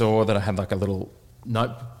he saw that I had like a little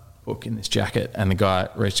notebook in this jacket, and the guy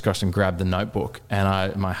reached across and grabbed the notebook,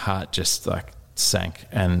 and my heart just like sank.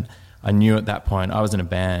 And I knew at that point I was in a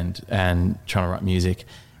band and trying to write music,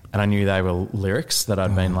 and I knew they were lyrics that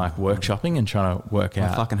I'd been like workshopping and trying to work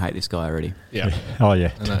out. I fucking hate this guy already. Yeah. Oh,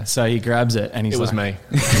 yeah. So he grabs it and he's It was like,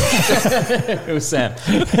 me. It was Sam.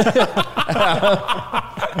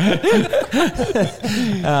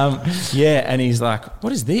 And he's like,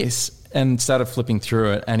 what is this? And started flipping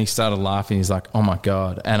through it, and he started laughing. He's like, oh my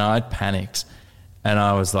God. And I panicked, and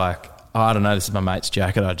I was like, oh, I don't know, this is my mate's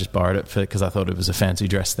jacket. I just borrowed it because I thought it was a fancy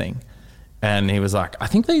dress thing. And he was like, I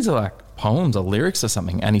think these are like poems or lyrics or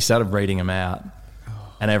something. And he started reading them out,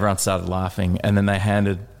 and everyone started laughing. And then they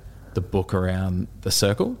handed the book around the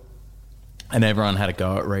circle, and everyone had a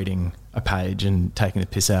go at reading a page and taking the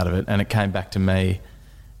piss out of it. And it came back to me,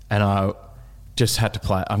 and I just had to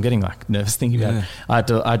play. I'm getting like nervous thinking about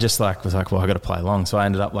it. I just like was like, well, I got to play along. So I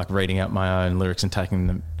ended up like reading out my own lyrics and taking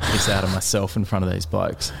the piss out of myself in front of these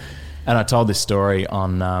blokes. And I told this story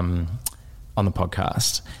on the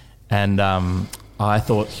podcast, and I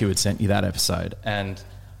thought Hugh had sent you that episode, and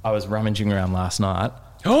I was rummaging around last night.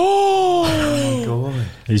 Oh my God.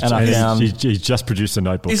 He's just produced a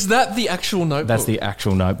notebook. Is that the actual notebook? That's the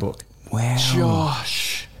actual notebook. Wow.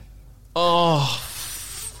 Josh. Oh,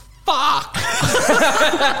 fuck.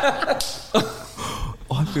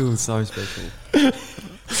 I feel so special.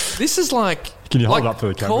 This is like... Can you hold like, it up for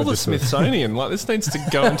the camera? Call the just so- Smithsonian. Like, this needs to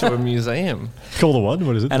go into a museum. Call the what?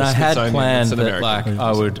 What is it? And I had Smithsonian, planned it's an that American. like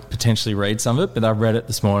I would potentially read some of it, but I read it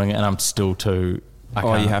this morning and I'm still too... You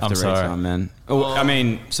have to read some, man. Oh, I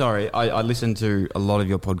mean, sorry, I listened to a lot of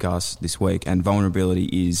your podcasts this week, and vulnerability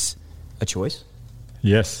is a choice.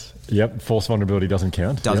 Yes. Yep. False vulnerability doesn't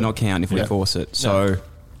count. Does Yep. not count if we force it. So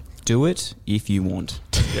do it if you want.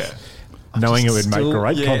 Yeah. Knowing it would make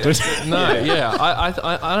great content. No, yeah. I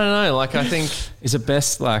don't know. Like, I think... Is it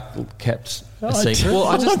best like kept a I secret? do. Well,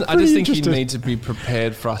 I I'm just pretty think you interested. need to be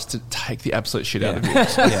prepared for us to take the absolute shit out of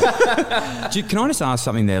you. Can I just ask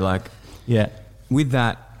something there? Like, Yeah. with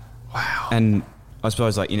that, wow. And I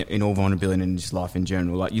suppose like in all vulnerability and just life in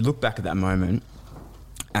general, like you look back at that moment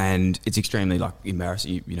and it's extremely like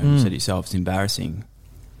embarrassing. You said it yourself, it's embarrassing.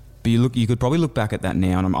 But you could probably look back at that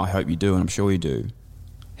now, and I hope you do, and I'm sure you do,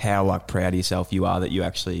 how like proud of yourself you are that you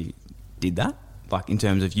actually did that. Like in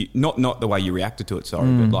terms of you, not the way you reacted to it,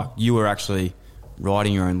 but like you were actually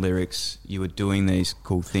writing your own lyrics, you were doing these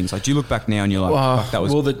cool things. Like, do you look back now and you're like, fuck, that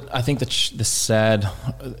was... Well, I think the sad,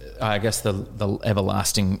 I guess the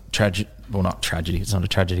everlasting tragedy, well, not tragedy, it's not a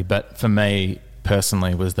tragedy, but for me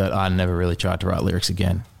personally was that I never really tried to write lyrics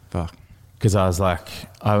again. Fuck. Because I was like,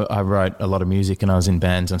 I wrote a lot of music and I was in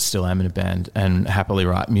bands and still am in a band and happily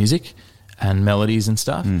write music and melodies and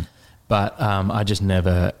stuff. But I just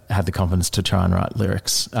never had the confidence to try and write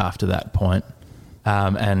lyrics after that point.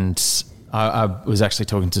 And I was actually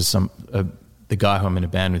talking to the guy who I'm in a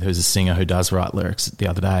band with, who's a singer who does write lyrics, the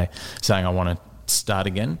other day, saying I want to start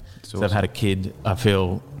again. So I've had a kid. I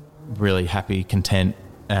feel really happy, content,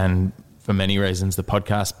 and for many reasons, the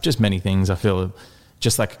podcast, just many things. I feel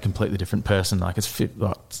just like a completely different person. Like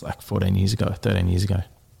it's like 14 years ago, 13 years ago,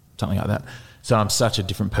 something like that. So I'm such a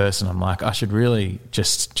different person. I'm like, I should really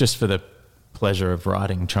just for the pleasure of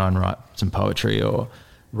writing, try and write some poetry or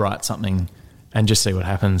write something and just see what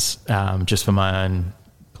happens, just for my own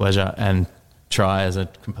pleasure and try as a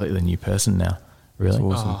completely new person now. Really,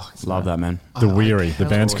 Awesome. Love that, man. The Weary. The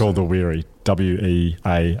band's called The Weary. WEARY.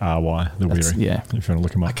 The Weary. yeah. If you want to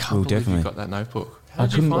look them I up. can't believe definitely. you got that notebook. How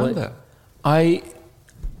did you find that? I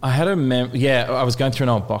had I was going through an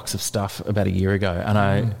old box of stuff about a year ago, and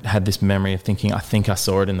I had this memory of thinking, I think I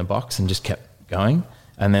saw it in the box, and just kept going.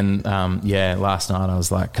 And then, last night I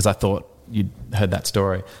was like, because I thought you'd heard that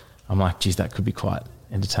story, I'm like, geez, that could be quite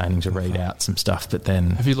entertaining to read out some stuff. But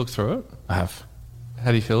then Have you looked through it? I have. How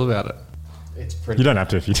do you feel about it? It's pretty. You don't have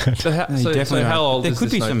to if you don't. So how old There is could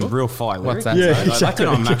this be some notebook? real fire lyrics. that? Yeah, Like, exactly. I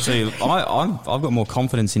reckon I'm actually, I've got more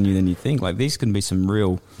confidence in you than you think. Like, these can be some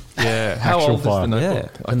real. Yeah. How Actual old is fire. the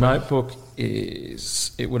notebook? The notebook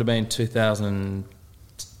it would have been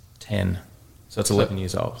 2010, so it's 11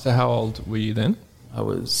 years old. So how old were you then? I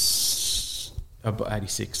was about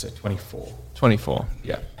 86, so 24. 24.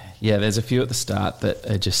 Yeah. Yeah, there's a few at the start that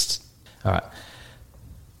are just... All right.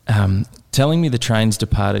 Telling me the train's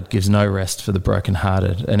departed gives no rest for the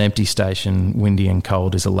broken-hearted. An empty station, windy and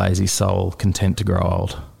cold, is a lazy soul content to grow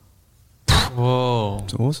old. Whoa.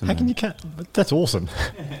 It's awesome. How can you That's awesome.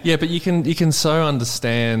 Yeah, but you can so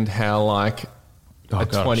understand how like a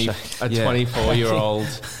gosh. 24-year-old,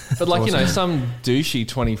 but like you know some douchey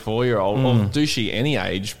 24-year-old or douchey any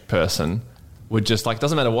age person would just like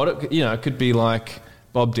doesn't matter what it it could be like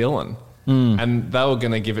Bob Dylan, and they were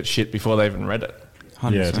going to give it shit before they even read it.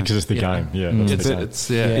 100%. Yeah, because it's the game. Yeah, that's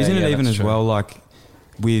the game. Isn't it even that's as true. well like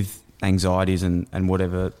with anxieties and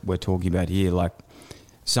whatever we're talking about here, like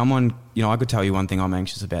someone, I could tell you one thing I'm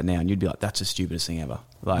anxious about now and you'd be like, that's the stupidest thing ever.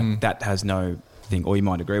 Like that has no thing, or you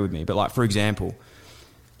might agree with me. But like, for example,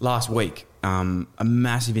 last week, a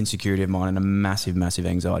massive insecurity of mine and a massive, massive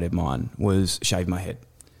anxiety of mine was shave my head.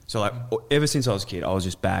 So like ever since I was a kid, I was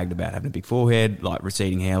just bagged about having a big forehead, like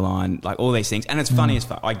receding hairline, like all these things. And it's funny as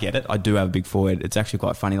fuck. I get it. I do have a big forehead. It's actually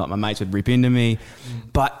quite funny. Like my mates would rip into me.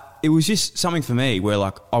 But it was just something for me where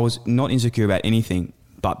like I was not insecure about anything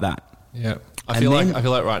but that. Yeah. I And feel then- like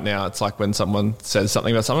right now it's like when someone says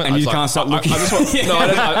something about something And it's you like, can't stop looking. I just want, no, I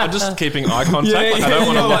don't, I'm just keeping eye contact. Like, I don't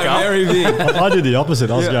want to look up. Very big. I did the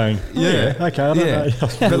opposite. I was going, okay, I don't know.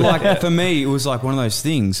 But like for me, it was like one of those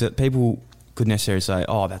things that people could necessarily say,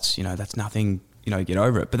 "Oh, that's that's nothing." Get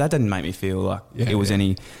over it. But that didn't make me feel like it was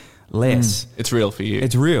any less. It's real for you.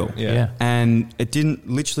 It's real. Yeah. And it didn't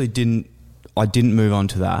I didn't move on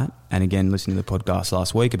to that. And again, listening to the podcast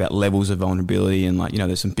last week about levels of vulnerability and like,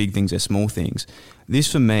 there's some big things, there's small things.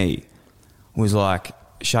 This for me was like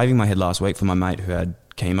shaving my head last week for my mate who had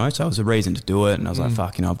chemo. So it was a reason to do it. And I was like,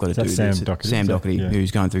 fuck, I've got to do Is that this. Sam Doherty? Sam Is that- Doherty, yeah.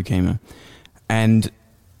 who's going through chemo. And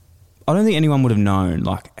I don't think anyone would have known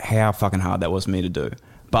like how fucking hard that was for me to do.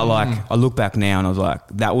 But like I look back now and I was like,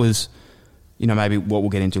 that was, maybe what we'll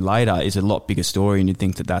get into later is a lot bigger story and you'd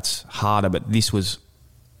think that that's harder, but this was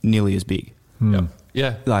nearly as big. Yeah.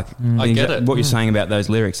 Yeah. Like I get it. what you're saying about those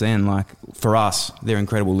lyrics then, like for us, they're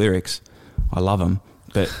incredible lyrics. I love them,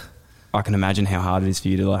 but I can imagine how hard it is for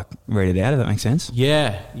you to like read it out, if that makes sense.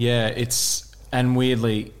 Yeah. It's... And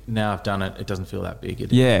weirdly, now I've done it, it doesn't feel that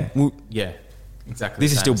big. Yeah. Well, Yeah. Exactly.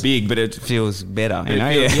 this the is still same. big, but it feels better. It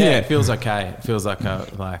feels, it feels okay. It feels like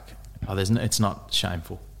it's not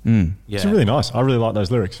shameful. Yeah. It's really nice. I really like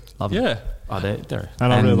those lyrics. Love Yeah. Oh, they're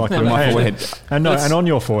And I really like your my head. forehead. And on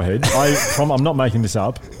your forehead, I'm not making this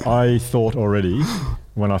up. I thought already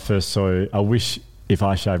when I first saw it, I wish if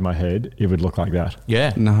I shaved my head, it would look like that.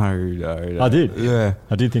 Yeah. No. I did. Yeah.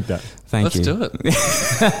 I did think that. Thank Let's you. do it.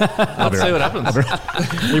 Let's see what happens.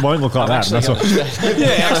 It won't look like that. That's all.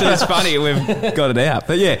 Yeah, actually, it's funny. We've got it out.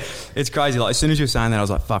 But yeah, it's crazy. Like, as soon as you were saying that, I was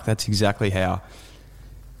like, fuck, that's exactly how,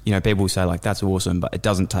 people will say, like, that's awesome, but it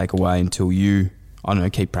doesn't take away until you, I don't know,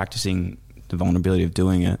 keep practicing the vulnerability of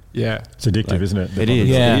doing it. Yeah. It's addictive, isn't it? It is.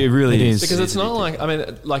 Yeah, it really it is. is. Because it's not like,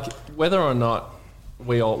 like whether or not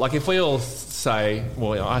we all, like if we all say,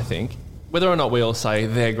 well, I think, whether or not we all say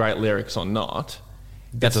they're great lyrics or not,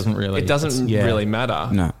 That doesn't really... it doesn't yeah. really matter.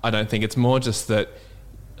 No. I don't think. It's more just that,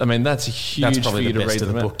 that's huge That's for probably you the to best read of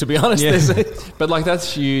the them book, to be honest. Yeah. But like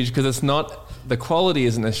that's huge because it's not, the quality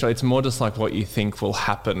isn't necessarily, it's more just like what you think will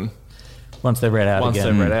happen Once they're read out once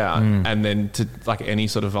again. they're read out. And then to like any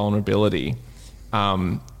sort of vulnerability,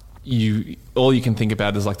 all you can think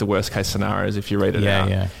about is like the worst case scenarios if you read it Yeah, out.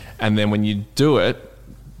 yeah. And then when you do it,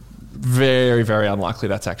 very, very unlikely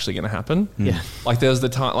that's actually going to happen. Yeah. Like there was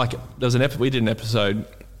we did an episode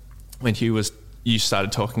when you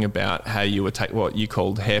started talking about how you would take what you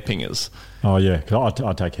called hairpingers. Oh, yeah. Because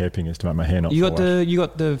I take hairpingers to make my hair not You fall got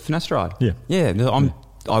the finasteride. Yeah. Yeah.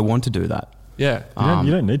 I want to do that. Yeah. out.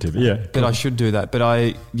 You don't need to, but yeah. But I should do that. But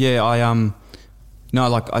I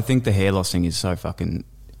think the hair loss thing is so fucking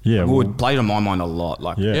Yeah, Well, it played on my mind a lot.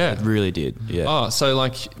 Like, Yeah. it really did. Yeah. Oh, so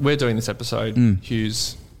like we're doing this episode,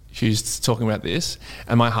 Hugh's talking about this,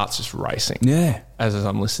 and my heart's just racing. Yeah. As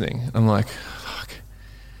I'm listening, I'm like, fuck.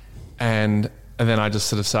 And then I just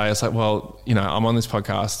sort of say, it's like, well, you know, I'm on this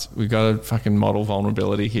podcast. We've got to fucking model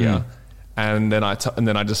vulnerability here. And then I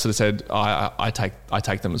just sort of said, I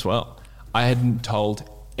take them as well. I hadn't told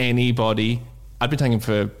anybody. I've been taking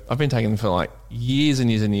them for like years and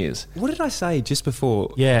years and years. What did I say just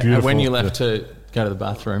before? Yeah, Beautiful. when you left to go to the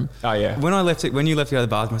bathroom. Oh yeah. When you left to go to the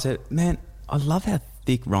bathroom, I said, man, I love how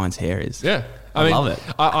thick Ryan's hair is. Yeah. I mean, love it.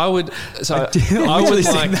 I would. So I literally was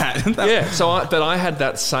said like that. Yeah. But I had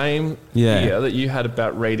that same fear that you had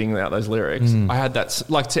about reading out those lyrics. I had that,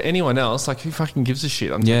 like, to anyone else, like, who fucking gives a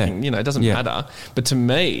shit? I'm thinking, you know, it doesn't matter. But to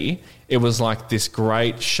me, it was like this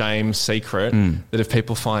great shame secret that if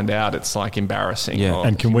people find out, it's like embarrassing. Yeah. or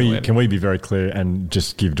And can we humiliating. be very clear and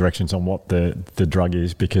just give directions on what the drug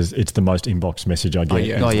is, because it's the most inbox message I get.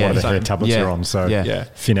 yeah. It's Oh, yeah. what the hair Same. tablets Yeah. are on. So Yeah.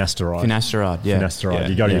 finasteride. Finasteride, yeah. Finasteride. Yeah.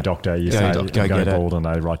 You go to Yeah. your doctor. You Go to say your doctor, I'm go going get it. bald, and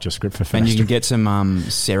they write your script for finasteride. And you can get some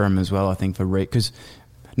serum as well, I think, for because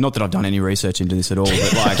not that I've done any research into this at all,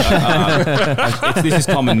 but like this is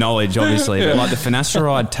common knowledge, obviously. But like the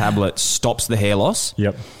finasteride tablet stops the hair loss,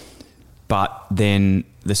 Yep. but then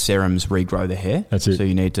the serums regrow the hair. That's it. So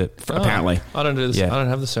you need to apparently. I don't do this. Yeah. I don't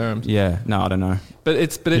have the serums. Yeah. No, I don't know. But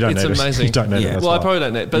it's You don't it's need it. amazing. You don't need it, Yeah. that's Well, I why. probably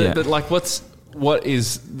don't need it. But Yeah. but like what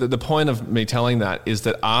is the point of me telling that is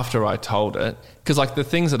that after I told it, because like the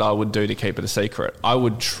things that I would do to keep it a secret, I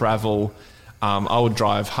would travel. I would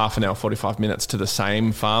drive half an hour, 45 minutes to the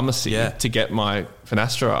same pharmacy to get my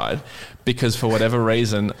finasteride, because for whatever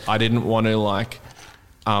reason I didn't want to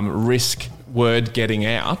risk word getting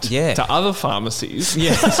out to other pharmacies.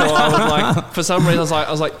 Yeah. So I was like, for some reason,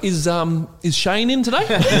 I was like, is Shane in today?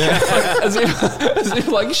 as if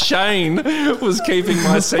like Shane was keeping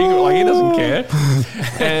my secret, like he doesn't care.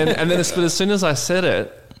 And then but as soon as I said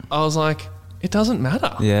it, I was like, it doesn't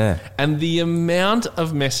matter. Yeah. And the amount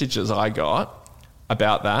of messages I got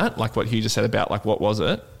about that, like what Hugh just said about like, what was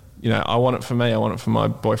it? You know, I want it for me, I want it for my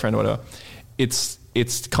boyfriend or whatever. It's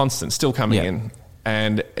constant, still coming in.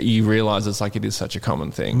 And you realise it's like it is such a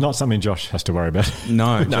common thing. Not something Josh has to worry about.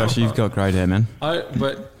 No, Josh, you've got great hair, man.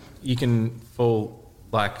 But you can fall,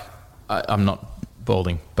 like, I'm not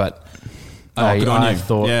balding, but good on I you.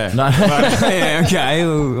 thought... Yeah. No, Yeah, okay.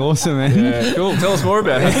 Awesome, man. Yeah, cool. Tell us more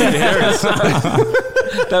about how thick your hair is.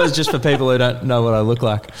 that was just for people who don't know what I look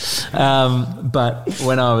like. But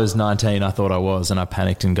when I was 19, I thought I was, and I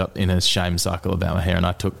panicked and got in a shame cycle about my hair, and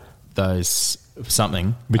I took those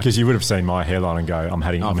something. Because you would have seen my hairline and go, I'm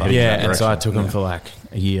heading Yeah, that and direction. so I took them for like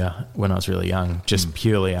a year when I was really young, just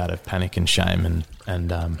purely out of panic and shame and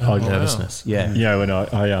nervousness. Yeah. Yeah, when I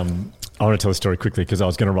want to tell a story quickly because I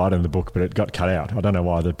was going to write it in the book, but it got cut out. I don't know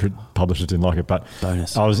why the publishers didn't like it, but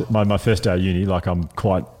Bonus. I was my first day of uni. Like, I'm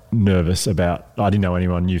quite nervous about. I didn't know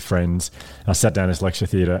anyone, new friends. I sat down in this lecture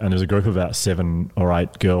theatre, and there's a group of about 7 or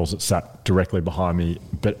 8 girls that sat directly behind me,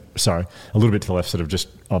 a little bit to the left, sort of just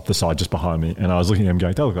off the side, just behind me. And I was looking at them,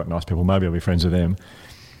 going, "They look like nice people. Maybe I'll be friends with them."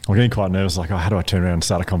 I'm getting quite nervous, like, how do I turn around and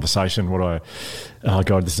start a conversation? Oh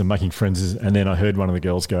God, this is making friends. And then I heard one of the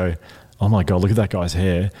girls go, "Oh my God, look at that guy's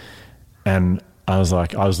hair." And I was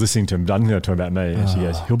like, I was listening to him, I didn't know talking about me. And she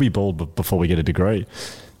goes, "He'll be bald before we get a degree."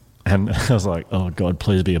 And I was like, "Oh God,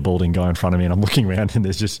 please be a balding guy in front of me." And I'm looking around, and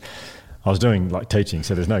I was doing like teaching,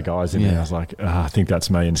 so there's no guys in there. I was like, I think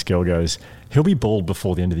that's me. And Skell goes, "He'll be bald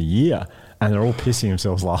before the end of the year." And they're all pissing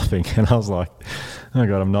themselves laughing. And I was like, "Oh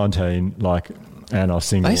God, I'm 19, and I was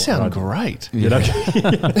single." They sound great. You know?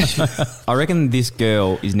 I reckon this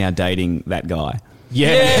girl is now dating that guy.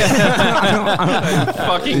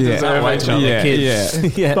 Fucking deserve each other.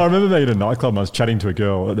 Yeah. I remember being at a nightclub and I was chatting to a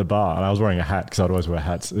girl at the bar, and I was wearing a hat because I'd always wear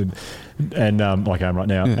hats, and like I am right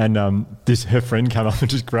now. And her friend came up and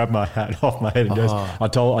just grabbed my hat off my head and goes,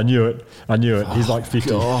 I knew it. He's like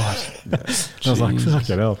 50. I was like,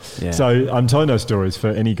 fucking hell. Yeah. So I'm telling those stories for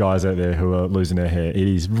any guys out there who are losing their hair.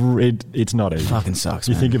 It's not easy. Fucking sucks,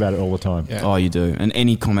 You man. think about it all the time. Yeah. Oh, you do. And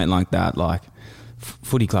any comment like that, like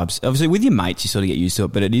footy clubs, obviously with your mates, you sort of get used to it,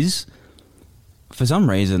 but it is, for some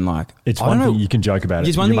reason, like, It's I one don't thing know. you can joke about it.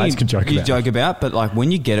 It's one Your thing mates can joke about it. but like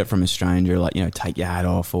when you get it from a stranger, like, you know, take your hat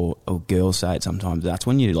off, or girls say it sometimes, that's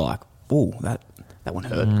when you're like, oh, that one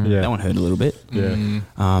hurt. Yeah. That one hurt a little bit. Yeah.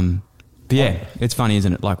 But yeah, it's funny,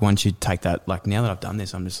 isn't it? Like, once you take that, like, now that I've done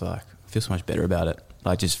this, I'm just like, I feel so much better about it.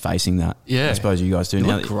 Like, just facing that. Yeah. I suppose you guys do You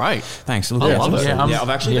now. look great. Thanks. I love it. Yeah, I've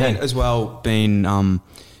actually been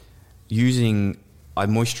using, I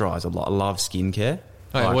moisturise a lot. I love skincare.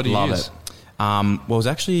 Oh, yeah, what do you love use? it. Well, it was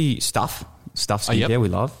actually Stuff Stuff Oh, skincare yep. we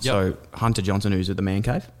love. Yep. So Hunter Johnson, who's at the Man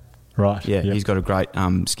Cave. Right. Yeah, Yep. he's got a great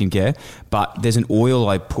skincare. But there's an oil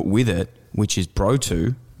I put with it, which is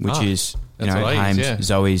Bro2, which is that's what I use, Haim's, yeah.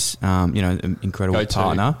 Zoe's, incredible Go-to.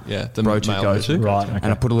 partner. Yeah, the Bro2 male go-to. Right, okay.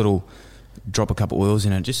 And I put drop a couple oils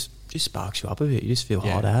in it. Just sparks you up a bit. You just feel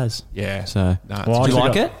hot as. Yeah. So, No, it's Well, do you I like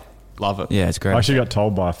actually it? Love it. Yeah, it's great. I actually got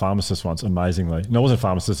told by a pharmacist once, amazingly. No, it wasn't a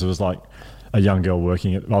pharmacist. It was like a young girl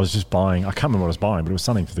working at. I was just buying. I can't remember what I was buying, but it was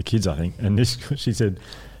something for the kids, I think. And she said,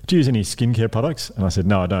 "Do you use any skincare products?" And I said,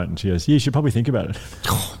 "No, I don't." And she goes, "Yeah, you should probably think about it."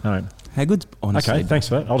 I went, How good's honestly? okay, thanks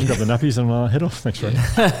for that. I'll just grab the nappies and head off. Thanks, Fred.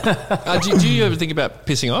 Do you ever think about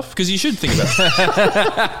pissing off? Because you should think about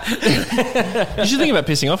you should think about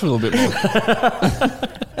pissing off a little bit more.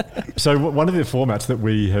 So one of the formats that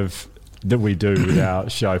we do with our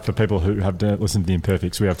show, for people who have listened to the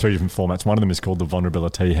Imperfects, we have 3 different formats. One of them is called the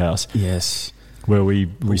Vulnerability House, Yes. where we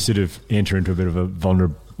sort of enter into a bit of a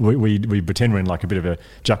vulnerable. We pretend we're in like a bit of a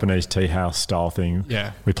Japanese tea house style thing.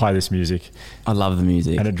 Yeah. We play this music I love the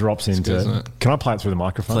music. and it drops into. good, isn't it? Can I play it through the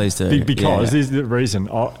microphone? Please do. Because Yeah. this is the reason.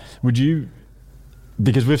 Would you?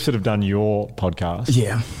 Because we've sort of done your podcast.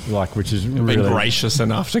 Yeah. Like, which is Been really gracious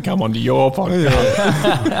enough to come onto your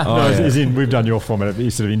podcast. No, as in we've done your format of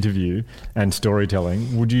sort of interview and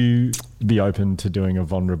storytelling. Would you be open to doing a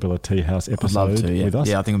Vulnerability House I'd episode love to. Yeah. with us?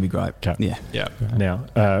 Yeah, I think it'd be great. Okay. Yeah. Yeah. Now,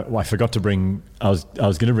 I forgot to bring. I was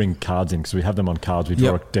going to bring cards in because we have them on cards. We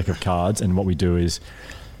draw Yep. a deck of cards, and what we do is,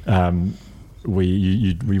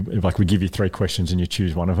 we give you 3 questions and you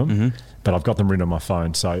choose one of them. But I've got them written on my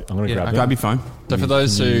phone, so I'm going to grab them. Grab your phone. So for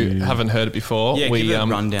those who haven't heard it before, Yeah, we give it a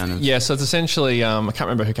rundown of- Yeah, so it's essentially I can't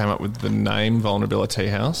remember who came up with the name Vulnerability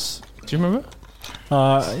House. Do you remember?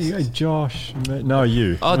 Josh. No,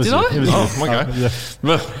 you. Oh, It was did you. I? It was Oh, you. okay. Yeah.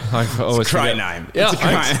 I always It's a great forget. name. Yeah, It's a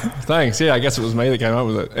great thanks. name. Thanks. Yeah, I guess it was me that came up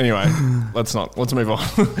with it. Anyway, let's move on.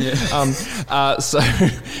 So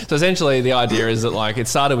essentially the idea is that like it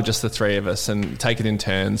started with just the 3 of us and take it in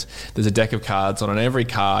turns. There's a deck of cards on, and every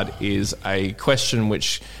card is a question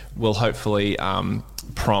which will hopefully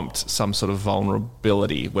prompt some sort of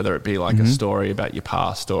vulnerability, whether it be like a story about your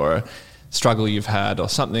past or a struggle you've had or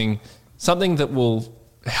something that will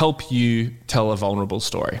help you tell a vulnerable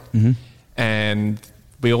story. And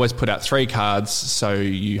we always put out 3 cards, so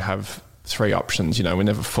you have 3 options. You know, we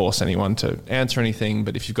never force anyone to answer anything,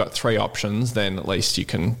 but if you've got 3 options, then at least you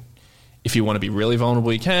can, if you want to be really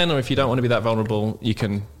vulnerable, you can, or if you don't want to be that vulnerable, you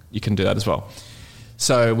can do that as well.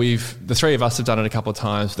 So the 3 of us have done it a couple of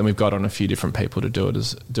times, then we've got on a few different people to do it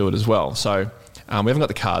as well. So we haven't got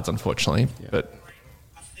the cards, unfortunately, but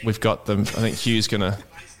we've got them. I think Hugh's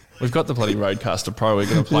we've got the bloody Rodecaster Pro. We're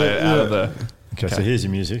going to play it out of the... Okay, so here's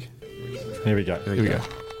your music. Here we go. Here we go.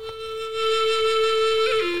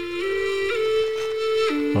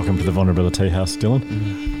 Welcome to the Vulnerability House, Dylan.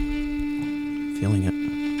 Feeling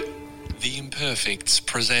it. The Imperfects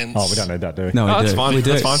presents. Oh, we don't need that, do we? No, we do. that's fine. We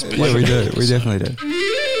do. That's fine. Yeah, we do. We definitely do.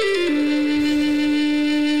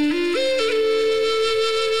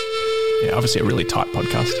 Yeah, obviously a really tight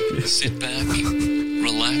podcast. Sit back,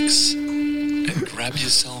 relax, and grab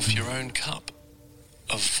yourself your own cup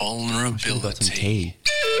of Got some vulnerability. tea.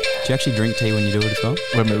 Do you actually drink tea when you do it as well?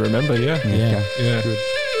 When we remember, yeah. Yeah. Yeah.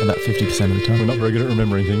 About 50% of the We're time. not very good at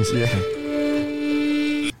remembering things. Yeah.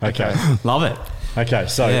 Okay. Love it. Okay,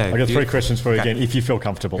 so Yeah, I got 3 you- questions for you Okay. again. If you feel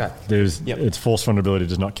comfortable, Okay. Yep. it's forced vulnerability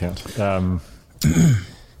does not count.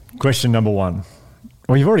 Question number 1.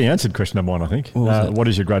 Well, you've already answered question number 1, I think. What was it? What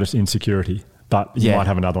is your greatest insecurity? But you might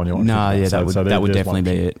have another one you want. No, to yeah, think about. that would there's definitely one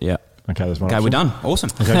be option. it. Yeah. Okay, there's one. Okay, option. we're done. Awesome.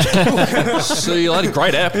 See you later.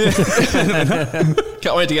 Great app.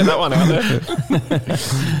 Can't wait to get that one out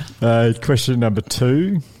there. Question number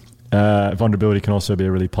 2. Vulnerability can also be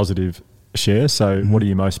a really positive share. So, what are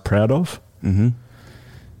you most proud of? Mm-hmm.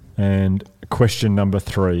 And question number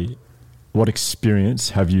 3. What experience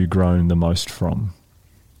have you grown the most from?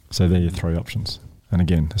 So, there are your 3 options. And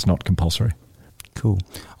again, it's not compulsory. Cool.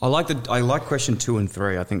 I like question 2 and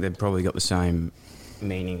 3. I think they've probably got the same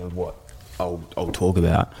meaning of what I'll talk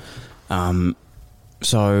about.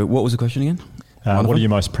 So what was the question again? What are you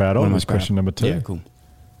most proud of? What am I Was most proud question of? number 2. Yeah, cool.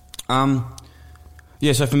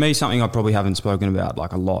 Yeah, so for me, something I probably haven't spoken about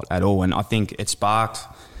like a lot at all, and I think it sparked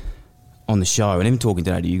on the show, and even talking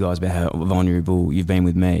today to you guys about how vulnerable you've been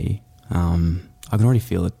with me. I can already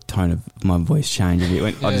feel the tone of my voice change a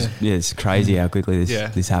bit. It's crazy how quickly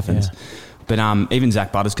this happens. Yeah. But even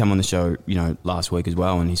Zach Butters come on the show, last week as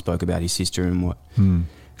well, and he spoke about his sister and what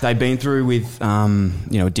they've been through with,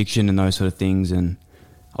 addiction and those sort of things. And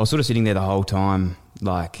I was sort of sitting there the whole time,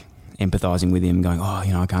 like empathising with him, going,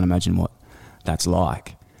 I can't imagine what that's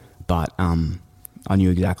like. But I knew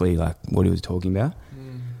exactly like what he was talking about.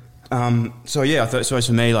 So yeah, I thought so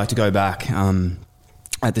for me, like to go back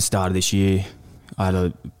at the start of this year, I had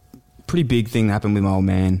a pretty big thing that happened with my old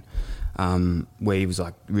man, where he was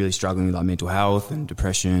like really struggling with like mental health and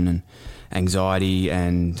depression and anxiety,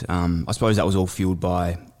 and I suppose that was all fueled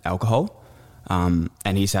by alcohol. And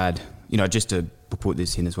he's had, you know, just to put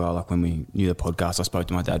this in as well, like when we knew the podcast, I spoke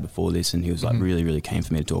to my dad before this, and he was like really, really keen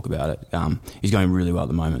for me to talk about it. He's going really well at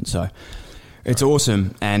the moment, so it's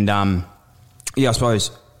awesome. And yeah, I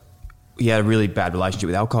suppose he had a really bad relationship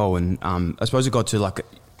with alcohol, and I suppose it got to like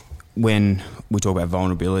when we talk about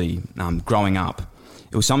vulnerability, growing up,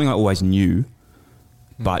 it was something I always knew,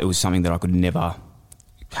 but it was something that I could never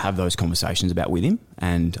have those conversations about with him.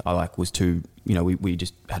 And I like was too, you know, we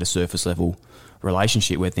just had a surface level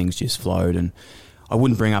relationship where things just flowed, and I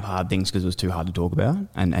wouldn't bring up hard things because it was too hard to talk about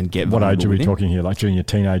and get What vulnerable age are we with him. talking here? Like during your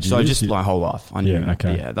teenage years? So just my whole life. I knew, Yeah,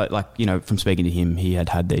 okay. Yeah, like, you know, from speaking to him, he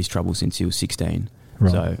had these troubles since he was 16.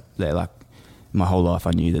 Right. So they're like, my whole life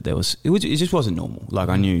I knew that it just wasn't normal. Like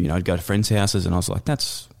I knew, you know, I'd go to friends' houses and I was like,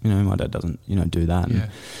 that's, you know, my dad doesn't, you know, do that. And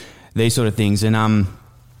these sort of things. And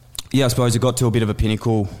yeah, I suppose it got to a bit of a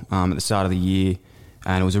pinnacle at the start of the year,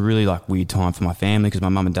 and it was a really like weird time for my family because my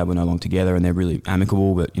mum and dad were no longer together, and they're really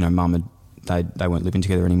amicable, but you know, mum and they weren't living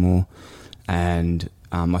together anymore. And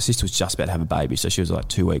my sister was just about to have a baby, so she was like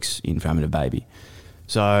 2 weeks in for having a baby.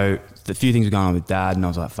 So the few things were going on with dad, and I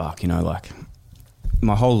was like, fuck, you know, like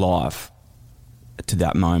my whole life to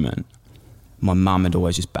that moment, my mum had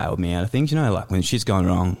always just bailed me out of things, you know, like when shit's going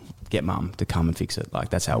wrong, get mum to come and fix it. Like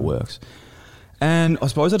that's how it works. And I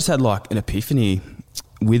suppose I just had like an epiphany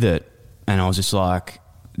with it, and I was just like,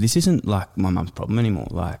 this isn't like my mum's problem anymore.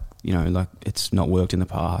 Like, you know, like it's not worked in the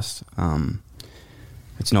past.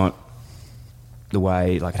 It's not the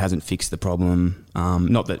way, like it hasn't fixed the problem.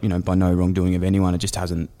 Not that, you know, by no wrongdoing of anyone, it just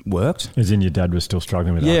hasn't worked. As in your dad was still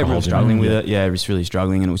struggling with Yeah, alcohol? really struggling with it. Yeah, he was really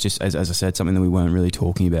struggling, and it was just, as I said, something that we weren't really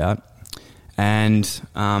talking about. And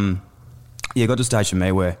yeah, it got to a stage for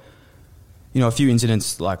me where, you know, a few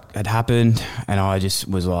incidents like had happened, and I just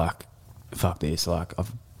was like, fuck this, like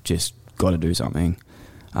I've just got to do something.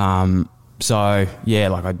 So yeah,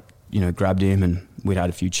 like I, you know, grabbed him and we'd had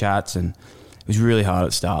a few chats, and it was really hard at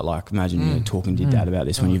the start. Like imagine you know, talking to your dad about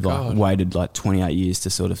this when you've like waited like 28 years to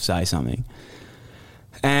sort of say something.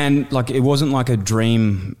 And like it wasn't like a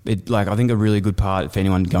dream. It like I think a really good part for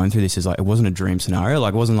anyone going through this is like it wasn't a dream scenario.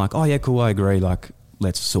 Like it wasn't like, oh yeah, cool, I agree, like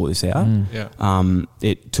let's sort this out.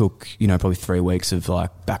 It took, you know, probably 3 weeks of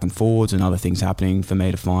like back and forwards and other things happening for me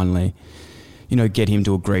to finally, you know, get him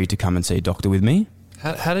to agree to come and see a doctor with me.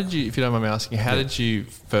 How did you, if you don't mind me asking, how did you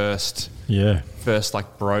first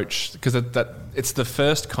like broach, because that it's the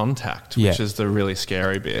first contact, which is the really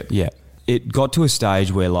scary bit. Yeah. It got to a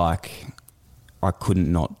stage where like I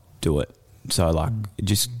couldn't not do it. So like it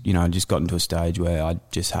just, you know, I just got into a stage where I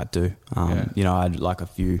just had to. You know, I had like a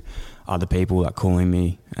few other people like calling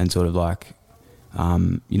me and sort of like,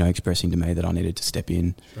 you know, expressing to me that I needed to step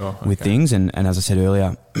in with things. And as I said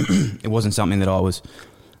earlier, it wasn't something that I was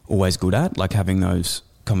always good at, like having those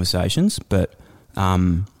conversations. But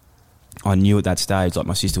I knew at that stage, like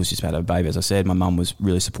my sister was just about to have a baby, as I said, my mum was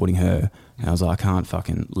really supporting her. And I was like, I can't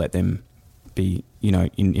fucking let them be, you know,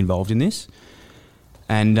 involved in this.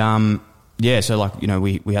 And yeah, so like, you know,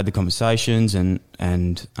 we had the conversations and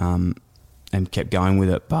kept going with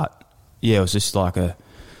it. But yeah, it was just like a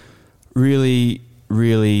really,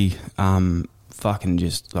 really fucking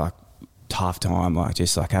just like tough time, like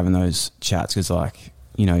just like having those chats, because like,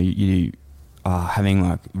 you know, you are having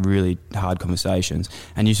like really hard conversations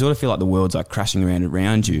and you sort of feel like the world's like crashing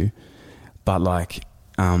around you. But like,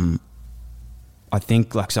 I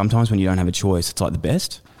think like sometimes when you don't have a choice, it's like the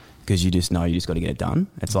best, because you just know you just got to get it done.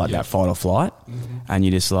 It's like that fight or flight, and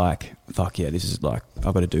you're just like, fuck yeah, this is like,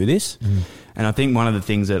 I've got to do this. And I think one of the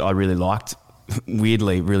things that I really liked,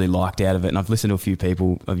 weirdly really liked out of it, and I've listened to a few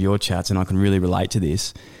people of your chats and I can really relate to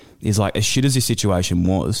this, is like as shit as this situation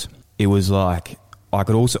was, it was like I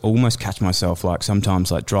could also almost catch myself like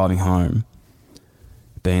sometimes like driving home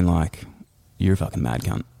being like, you're a fucking mad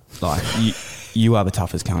cunt. Like you are the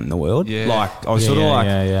toughest cunt in the world. Like I was sort of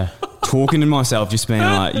like talking to myself, just being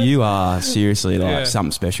like, you are seriously like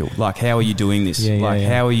something special. Like how are you doing this?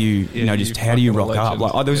 How are you, you know, just how do you rock up?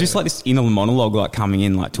 Like there was just like this inner monologue like coming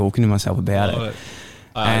in, like talking to myself about it.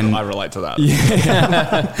 And I relate to that.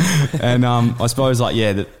 And I suppose like,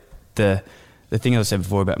 yeah, the thing I said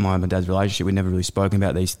before about my dad's relationship, we'd never really spoken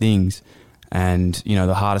about these things. And, you know,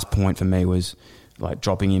 the hardest point for me was like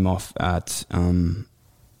dropping him off at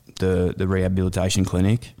the rehabilitation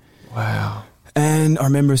clinic. Wow. And I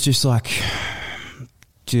remember it's just like,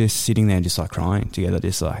 just sitting there just like crying together,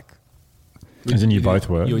 just like, As in you both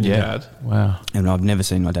were? You and your Yeah. dad. Wow. And I've never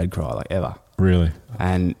seen my dad cry, like, ever. Really?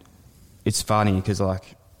 And it's funny because,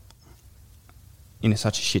 like, in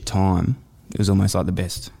such a shit time, it was almost like the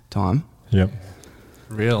best time. Yep.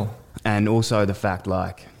 Real. And also the fact,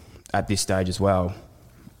 like, at this stage as well,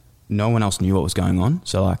 no one else knew what was going on.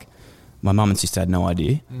 So, like, my mum and sister had no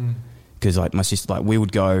idea. Because, like, my sister, like, we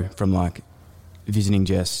would go from, like, visiting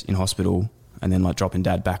Jess in hospital and then, like, dropping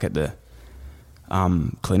Dad back at the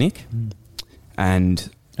clinic. And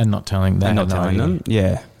not telling them. and not telling them.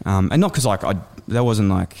 Yeah. And not because, like, that wasn't,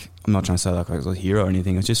 like, I'm not trying to say, like, I was a hero or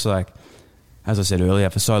anything. It's just, like, as I said earlier,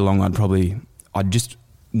 for so long, I just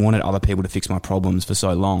wanted other people to fix my problems for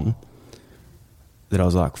so long that I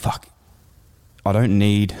was like, fuck, I don't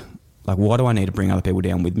need, like, why do I need to bring other people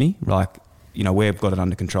down with me? Like, you know, we've got it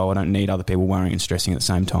under control. I don't need other people worrying and stressing at the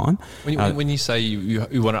same time. When you say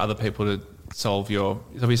you wanted other people to solve your,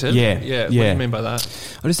 is that what you said? Yeah. Yeah. What do you mean by that?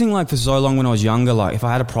 I just think, like, for so long when I was younger, like, if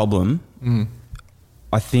I had a problem,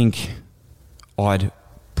 I think I'd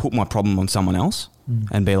put my problem on someone else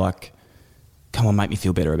and be like, come on, make me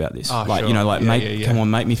feel better about this. Oh, like, sure. you know, like, Yeah. come on,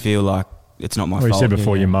 make me feel like it's not my Well, you fault. said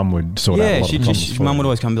before your mum would sort out a lot of problems for mum you. would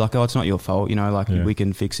always come and be like, oh, it's not your fault, you know, like, Yeah. we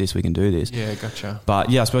can fix this, we can do this. Yeah, gotcha. But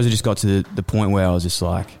yeah, I suppose it just got to the point where I was just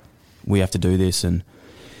like, we have to do this, and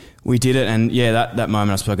we did it. And yeah, that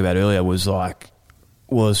moment I spoke about earlier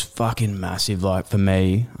was fucking massive, like, for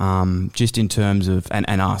me, just in terms of, and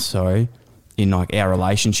us, sorry, in, like, our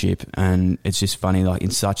relationship. And it's just funny, like, in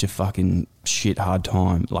such a fucking shit hard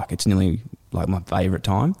time, like, it's nearly like my favourite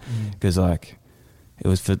time, because like it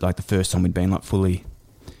was for like the first time we'd been like fully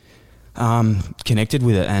connected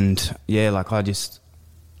with it. And yeah, like, I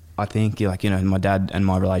think, like, you know, my dad and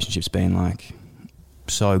my relationship's been like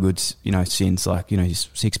so good, you know, since, like, you know, he's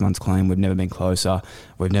 6 months clean. We've never been closer.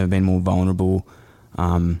 We've never been more vulnerable.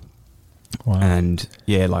 Wow. And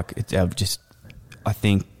yeah, like, I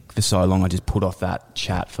think for so long I just put off that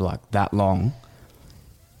chat for like that long,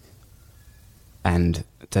 and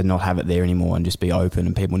to not have it there anymore and just be open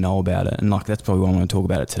and people know about it. And like, that's probably why I want to talk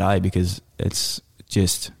about it today, because it's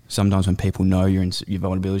just sometimes when people know your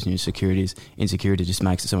vulnerabilities and your insecurity just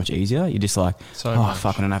makes it so much easier. You're just like,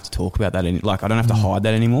 fuck, I don't have to talk about that. Like, I don't have to hide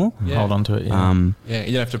that anymore. Yeah. Hold on to it. Yeah,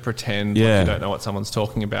 you don't have to pretend like you don't know what someone's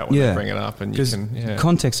talking about when they bring it up. And you can,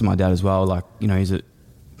 context of my dad as well, like, you know, he's a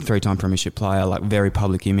 3-time premiership player, like, very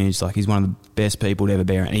public image, like, he's one of the best people to ever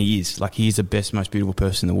be around. And he is, like, he's the best, most beautiful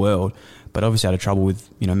person in the world, but obviously had trouble with,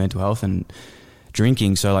 you know, mental health and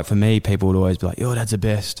drinking. So like, for me, people would always be like, your dad's the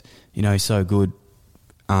best, you know, he's so good.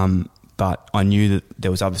 But I knew that there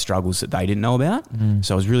was other struggles that they didn't know about.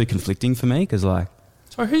 So it was really conflicting for me, because, like...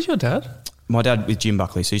 Sorry, who's your dad? My dad was Jim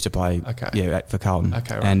Buckley, so he used to play for Carlton.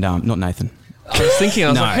 Okay, right. And not Nathan. I was thinking,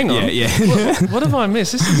 like, hang on. What have I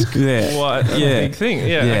missed? This is quite a big thing.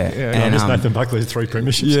 And I miss Nathan Buckley's 3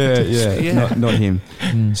 premierships. Not him.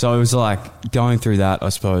 So it was like going through that, I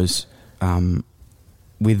suppose,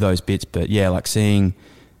 with those bits. But yeah, like, seeing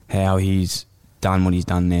how he's done what he's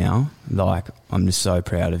done now, like, I'm just so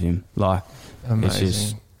proud of him. Like, amazing. It's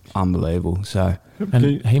just unbelievable. So,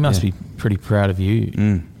 and he must be pretty proud of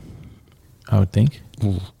you, I would think.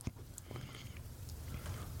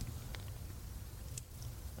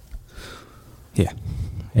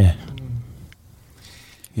 Yeah.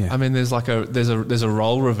 I mean, there's like there's a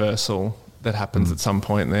role reversal that happens at some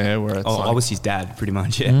point there, where it's I was his dad, pretty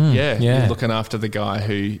much. You're looking after the guy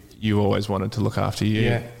who you always wanted to look after you.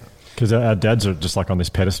 Yeah. Because our dads are just like on this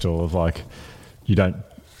pedestal of like,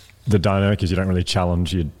 the dynamic is you don't really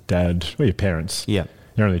challenge your dad or your parents. Yeah.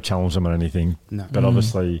 You don't really challenge them on anything. No. But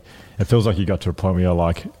obviously it feels like you got to a point where you're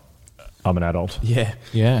like, I'm an adult. Yeah.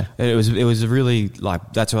 Yeah. It was a really,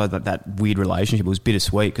 like, that's why that weird relationship, it was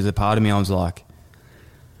bittersweet, because a part of me, I was like,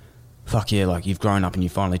 fuck yeah, like, you've grown up and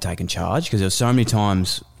you've finally taken charge. Because there were so many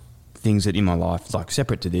times, things that in my life, like,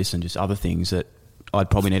 separate to this and just other things that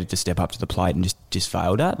I'd probably needed to step up to the plate and just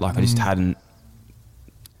failed at. Like, I just hadn't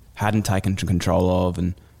taken control of,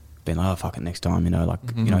 and been like, oh, fuck it, next time, you know, like,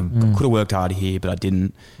 you know, could have worked harder here, but I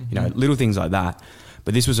didn't, you know, little things like that.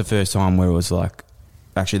 But this was the first time where it was like,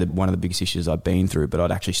 actually one of the biggest issues I'd been through, but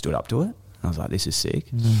I'd actually stood up to it. I was like, this is sick.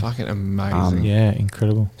 Fucking amazing. Yeah,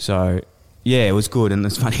 incredible. So, yeah, it was good. And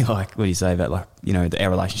it's funny, like, what do you say about, like, you know, our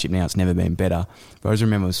relationship now, it's never been better. But I just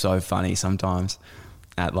remember it was so funny sometimes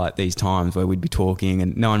at, like, these times where we'd be talking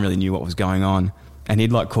and no one really knew what was going on. And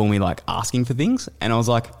he'd, like, call me, like, asking for things. And I was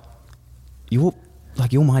like, you're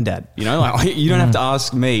my dad, you know? Like, you don't have to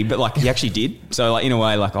ask me. But, like, he actually did. So, like, in a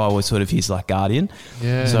way, like, I was sort of his, like, guardian.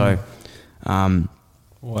 Yeah. So, wow.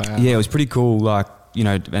 Yeah, it was pretty cool, like, you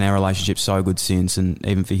know, and our relationship's so good since. And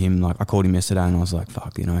even for him, like, I called him yesterday and I was like,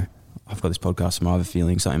 fuck, you know, I've got this podcast, and I have a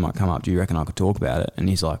feeling something might come up. Do you reckon I could talk about it? And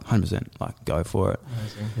he's like, 100%, like, go for it.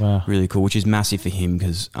 Amazing. Wow. Really cool, which is massive for him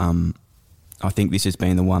because I think this has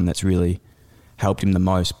been the one that's really helped him the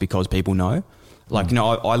most because people know. Like, you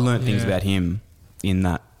know, I learned things about him in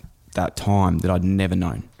that time that I'd never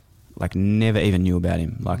known. Like, never even knew about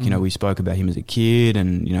him. Like, you know, we spoke about him as a kid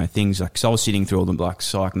and, you know, things like... So I was sitting through all the, like,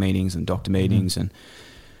 psych meetings and doctor meetings and,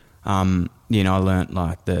 you know, I learnt,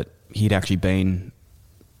 like, that he'd actually been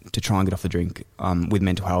to try and get off the drink with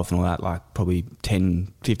mental health and all that, like, probably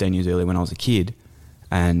 10, 15 years earlier when I was a kid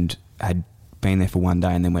and had been there for one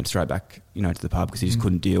day and then went straight back, you know, to the pub because he just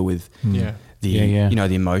couldn't deal with you know,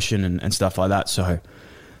 the emotion and stuff like that. So,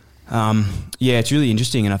 yeah, it's really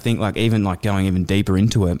interesting. And I think like even like going even deeper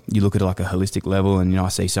into it, you look at like a holistic level and, you know, I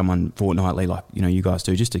see someone fortnightly like, you know, you guys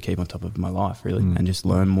do just to keep on top of my life really and just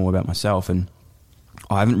learn more about myself. And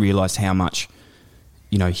I haven't realised how much,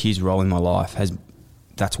 you know, his role in my life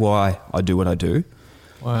that's why I do what I do.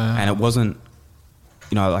 Wow. And it wasn't,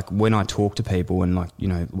 you know, like when I talk to people and like, you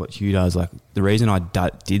know, what Hugh does, like the reason I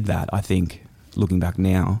did that, I think, looking back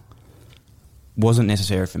now, wasn't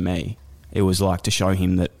necessary for me. It was like to show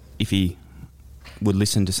him that if he would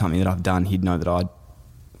listen to something that I've done, he'd know that I'd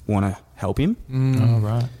want to help him. Oh,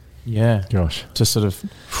 right. Yeah. Gosh. Just sort of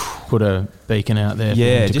put a beacon out there.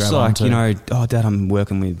 Yeah, to just grab like, onto. you know, oh, Dad, I'm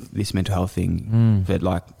working with this mental health thing. But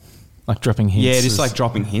like dropping hints. Yeah, just like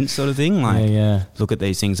dropping hints sort of thing. Like, yeah. Look at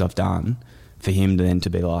these things I've done for him to then to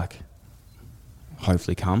be like,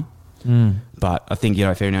 hopefully come. But I think, you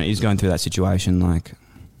know, if anyone is going through that situation, like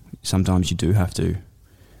sometimes you do have to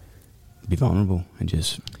be vulnerable and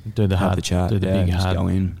just do the have hard, the chat. do the yeah, big just hard. go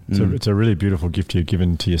in. It's a really beautiful gift you've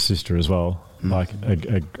given to your sister as well. Like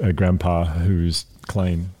a grandpa who's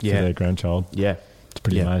clean for their grandchild. Yeah. It's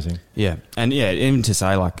pretty amazing. Yeah. And yeah, even to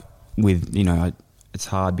say like with, you know, it's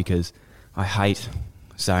hard because I hate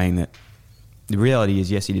saying that the reality is,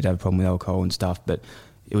 yes, he did have a problem with alcohol and stuff, but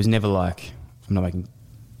it was never like,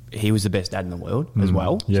 he was the best dad in the world as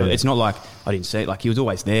well. Yeah. So it's not like I didn't see it. Like he was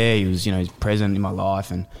always there. He was, you know, he's present in my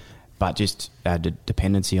life but just had a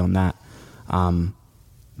dependency on that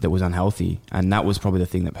that was unhealthy. And that was probably the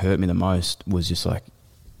thing that hurt me the most was just like,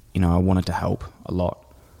 you know, I wanted to help a lot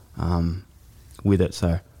with it.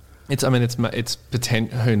 So it's who knows, but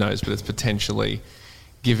it's potentially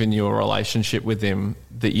given you a relationship with him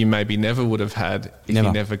that you maybe never would have had if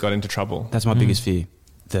you never got into trouble. That's my biggest fear,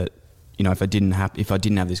 that, you know, if I didn't have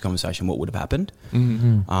this conversation, what would have happened?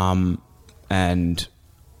 And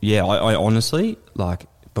yeah, I honestly, like,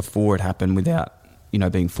 before it happened, without, you know,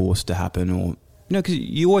 being forced to happen, or, you know, because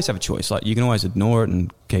you always have a choice. Like, you can always ignore it and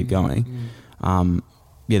keep going.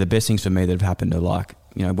 Yeah, the best things for me that have happened are like,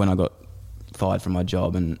 you know, when I got fired from my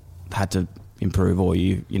job and had to improve, or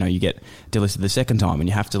you get delisted the second time and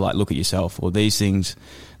you have to like look at yourself, or these things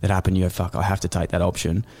that happen, you go, fuck, I have to take that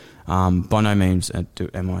option. By no means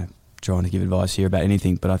am I trying to give advice here about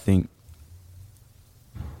anything, but I think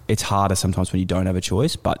it's harder sometimes when you don't have a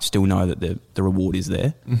choice, but still know that the reward is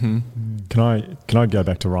there. Can I go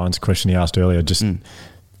back to Ryan's question he asked earlier?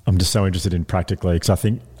 I'm just so interested in practically, because I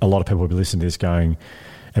think a lot of people will be listening to this going,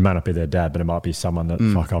 it may not be their dad, but it might be someone that,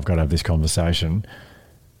 fuck, I've got to have this conversation.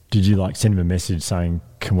 Did you like send him a message saying,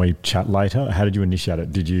 can we chat later? How did you initiate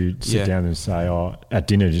it? Did you sit down and say, at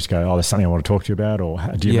dinner, just go, there's something I want to talk to you about? Or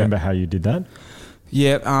do you remember how you did that?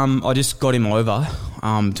 Yeah, I just got him over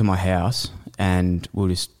to my house and we were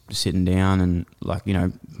just sitting down and, like, you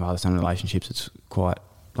know, my son relationships, it's quite,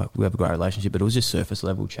 like, we have a great relationship, but it was just surface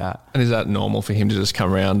level chat. And is that normal for him to just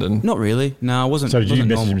come around? And not really. No, it wasn't. So did you wasn't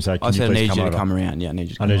message normal. him and say, can I said, you please I need come you over? to come around. Yeah, I need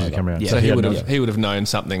you to I come need over. you to come around. Yeah. so So he would have known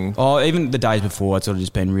something. Oh, even the days before, I'd sort of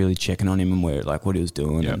just been really checking on him and where, like, what he was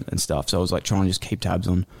doing and stuff. So I was like trying to just keep tabs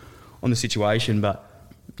on the situation. But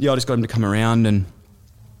yeah, I just got him to come around, and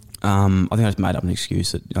I think I just made up an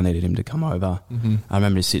excuse that I needed him to come over. I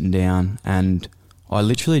remember just sitting down, and I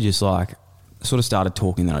literally just like sort of started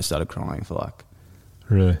talking. Then I started crying for like.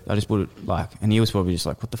 Really? I just put it like, and he was probably just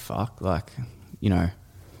like, what the fuck? Like, you know,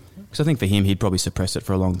 because I think for him, he'd probably suppressed it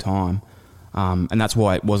for a long time. And that's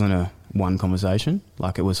why it wasn't a one conversation.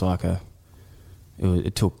 Like, it was like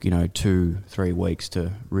it took, you know, 2-3 weeks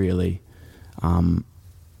to really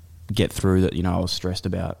get through that. You know, I was stressed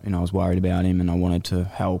about, you know, I was worried about him and I wanted to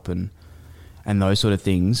help and those sort of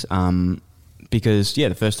things. Because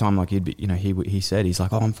the first time, like, he'd be, you know, he said, he's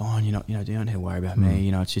like, oh, I'm fine. You don't need to worry about me.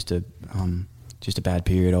 You know, it's just a bad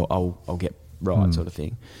period. I'll get right, sort of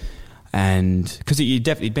thing. And because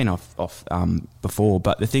he'd been off before,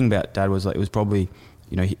 but the thing about Dad was like, it was probably,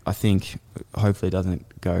 you know, I think hopefully it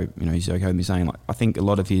doesn't go, you know, he's okay with me saying, like, I think a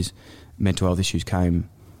lot of his mental health issues came,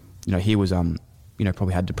 you know, he was you know,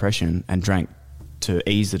 probably had depression and drank to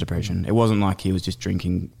ease the depression. It wasn't like he was just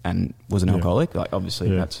drinking and was an alcoholic. Like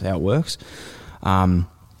obviously that's how it works.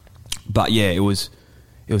 But yeah, it was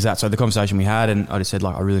that. So the conversation we had, and I just said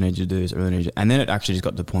like, I really need you to do this. I really need you. And then it actually just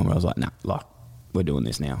got to the point where I was like, nah, like we're doing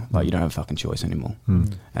this now. Like you don't have a fucking choice anymore.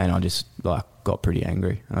 And I just like got pretty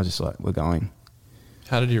angry. And I was just like, we're going.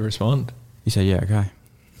 How did you respond? He said, yeah, okay.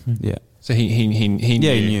 Yeah. So he knew.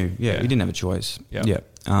 Yeah, he knew. Yeah, he didn't have a choice. Yeah.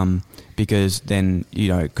 Because then, you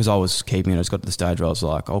know, because I was keeping it, I just got to the stage where I was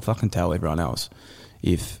like, I'll fucking tell everyone else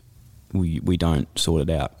if we don't sort it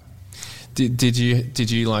out. Did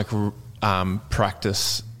you like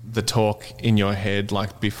practice the talk in your head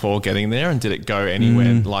like before getting there, and did it go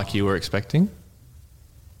anywhere like you were expecting?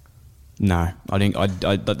 No, I didn't.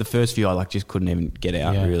 I the first few I like just couldn't even get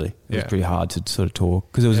out. Really, it was pretty hard to sort of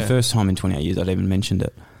talk because it was the first time in 28 years I'd even mentioned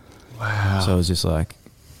it. Wow! So it was just like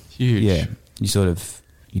huge. Yeah, you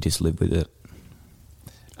just live with it.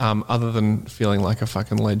 Other than feeling like a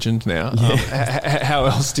fucking legend now, how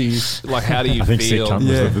else do you like? How do you I think feel? Sick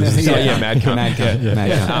Cunt was mad cunt.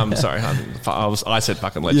 Mad cunt. Sorry, I said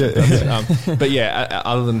fucking legend. But yeah,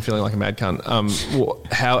 other than feeling like a mad cunt,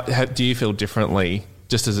 how do you feel differently?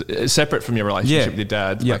 Just as separate from your relationship with your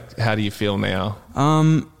dad, like how do you feel now?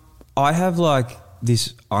 I have like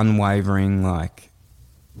this unwavering like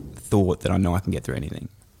thought that I know I can get through anything.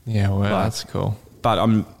 Yeah, well, that's cool. But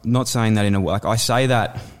I'm not saying that in a way, like I say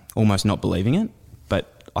that almost not believing it,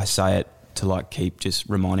 but I say it to like keep just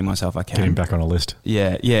reminding myself I can. Get him back on a list.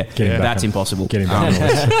 Yeah. That's impossible. Get him back on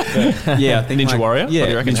a list. Yeah, I think Ninja Warrior?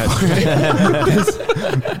 Yeah, what do you reckon?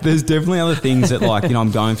 there's definitely other things that like, you know,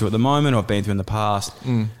 I'm going through at the moment or I've been through in the past.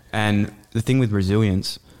 And the thing with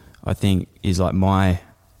resilience, I think, is like my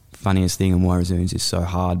funniest thing and why resilience is so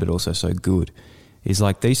hard but also so good is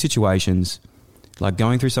like these situations, like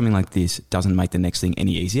going through something like this doesn't make the next thing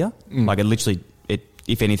any easier. Like it literally,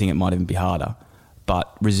 if anything, it might even be harder.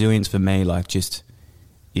 But resilience for me, like just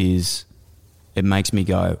is, it makes me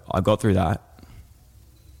go, I got through that,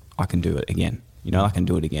 I can do it again. You know, I can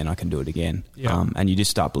do it again, I can do it again. Yeah. And you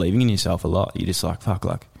just start believing in yourself a lot. You just like, fuck,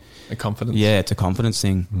 like. A confidence. Yeah, it's a confidence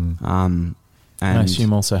thing. And I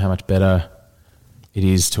assume also how much better it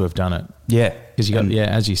is to have done it. Yeah. Because you got,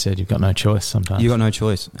 as you said, you've got no choice sometimes. You got no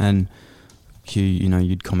choice. And you know,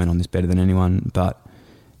 you'd comment on this better than anyone, but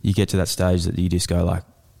you get to that stage that you just go like,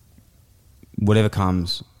 whatever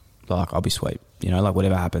comes, like I'll be sweet. You know, like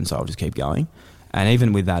whatever happens, I'll just keep going. And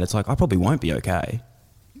even with that, it's like I probably won't be okay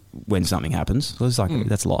when something happens. So it's like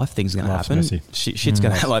that's life. Things are going to happen. Messy. Shit's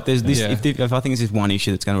going to like. There's this. If I think there's one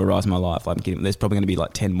issue that's going to arise in my life, like, there's probably going to be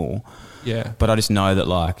like 10 more. Yeah. But I just know that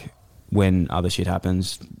like when other shit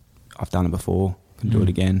happens, I've done it before. Can do it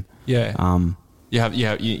again. Yeah.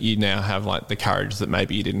 You now have like the courage that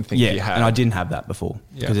maybe you didn't think you had. And I didn't have that before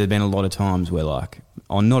because there'd been a lot of times where like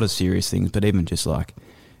on not as serious things, but even just like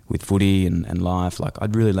with footy and life, like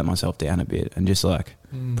I'd really let myself down a bit and just like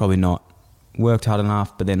probably not worked hard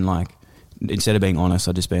enough. But then like instead of being honest,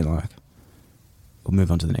 I'd just been like, we'll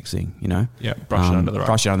move on to the next thing, you know? Yeah, brush it under the rug.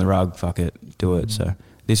 Brush it under the rug, fuck it, do it. So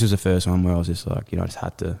this was the first one where I was just like, you know, I just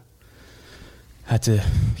had to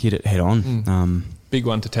hit it head on. Big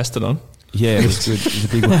one to test it on. Yeah, it was good. It was a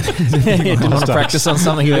big one. You didn't want to practice on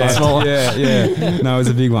something a bit smaller. Yeah. No, it was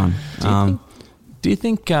a big one. Do you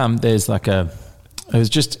think there's like it was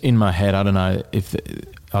just in my head, I don't know if,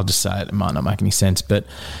 I'll just say it might not make any sense, but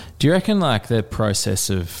do you reckon like the process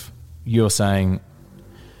of you're saying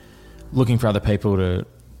looking for other people to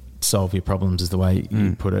solve your problems is the way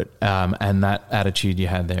you put it, and that attitude you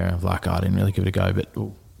had there of like, I didn't really give it a go, but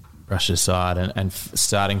brush it aside and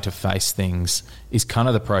starting to face things is kind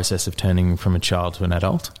of the process of turning from a child to an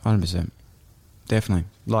adult? 100%. Definitely.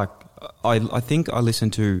 Like, I think I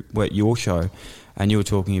listened to your show and you were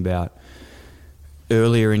talking about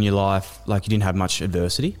earlier in your life, like you didn't have much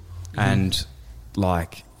adversity and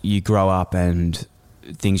like you grow up and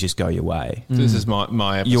things just go your way. So this is my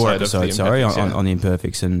episode. Your episode, of the Imperfects, on the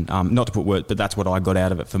Imperfects, and not to put words, but that's what I got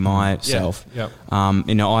out of it for myself. Yeah.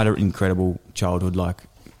 You know, I had an incredible childhood. Like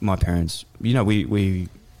my parents, you know, we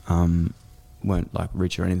weren't like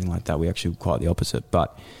rich or anything like that. We actually were quite the opposite.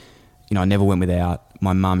 But you know, I never went without.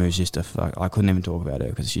 My mum, who's just I couldn't even talk about her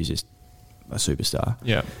because she's just a superstar.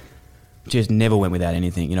 Yeah. Just never went without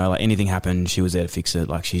anything. You know, like anything happened, she was there to fix it.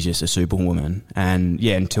 Like she's just a superwoman. And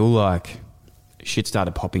yeah, until like shit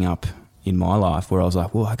started popping up in my life where I was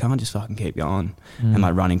like, well, I can't just fucking keep going and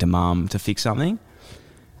like running to mum to fix something.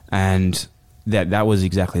 And that was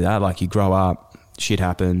exactly that. Like you grow up, shit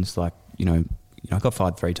happens. Like, you know, I got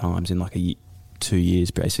fired 3 times in like 2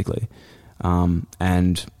 years basically.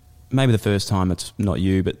 And maybe the first time it's not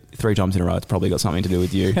you, but 3 times in a row it's probably got something to do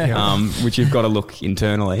with you, which you've got to look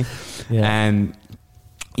internally. Yeah.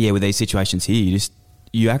 with these situations here,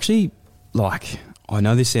 you actually, like, I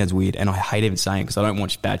know this sounds weird and I hate even saying it because I don't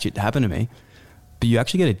want bad shit to happen to me, but you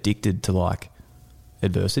actually get addicted to, like,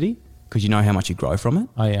 adversity because you know how much you grow from it.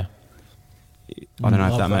 Oh, yeah. I don't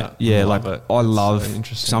know if that, mate. Yeah, like, it. I love, so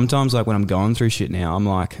interesting. sometimes, like, when I'm going through shit now, I'm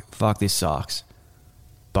like, fuck, this sucks,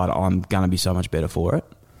 but I'm going to be so much better for it.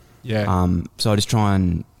 Yeah. So I just try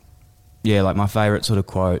and, like, my favourite sort of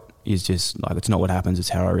quote is just, like, it's not what happens, it's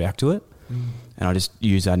how I react to it. And I just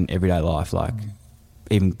use that in everyday life, like,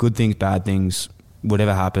 even good things, bad things,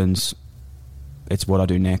 whatever happens, it's what I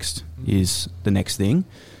do next is the next thing.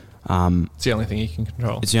 It's the only thing you can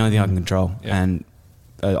control. It's the only thing I can control. Yeah. And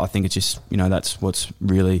I think it's just, that's what's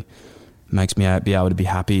really makes me be able to be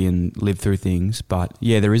happy and live through things. But,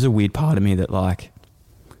 yeah, there is a weird part of me that, like,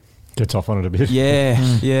 Gets off on it a bit.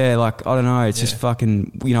 Yeah, like, I don't know. It's just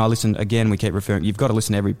fucking, I listen, again, we keep referring, you've got to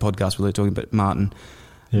listen to every podcast we're talking about Martin's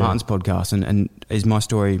podcast. And is my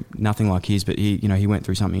story nothing like his, but he went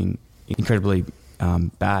through something incredibly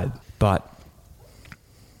bad. But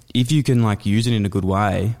if you can, like, use it in a good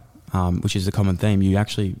way, which is a common theme, you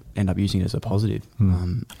actually end up using it as a positive.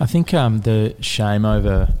 I think the shame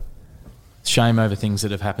over things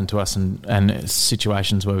that have happened to us and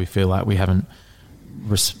situations where we feel like we haven't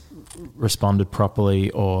responded properly,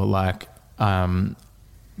 or like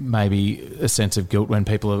maybe a sense of guilt when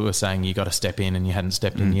people were saying you got to step in and you hadn't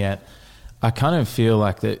stepped in yet. I kind of feel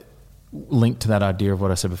like that linked to that idea of what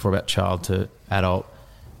I said before about child to adult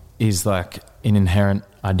is like an inherent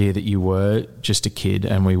idea that you were just a kid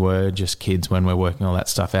and we were just kids when we're working all that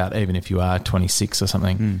stuff out. Even if you are 26 or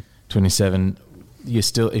something, 27,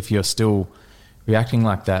 if you're still reacting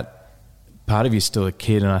like that, part of you's still a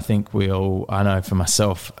kid. And I think I know for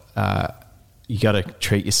myself, you got to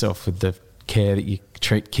treat yourself with the care that you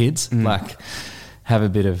treat kids. Like, have a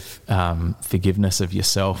bit of forgiveness of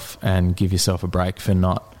yourself and give yourself a break for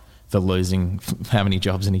losing how many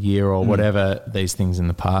jobs in a year or whatever these things in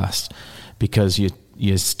the past, because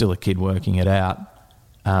you're still a kid working it out.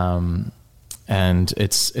 And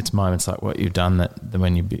it's moments like what you've done that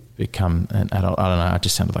when you become an adult. I don't know. I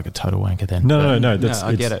just sounded like a total wanker then. No. I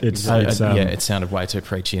get it. It sounded way too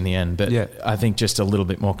preachy in the end. But I think just a little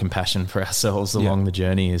bit more compassion for ourselves along the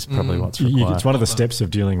journey is probably what's required. It's one of the steps of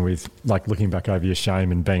dealing with, like, looking back over your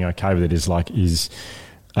shame and being okay with it is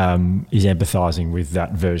empathizing with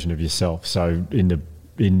that version of yourself. So I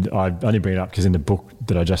only bring it up because in the book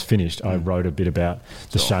that I just finished, I wrote a bit about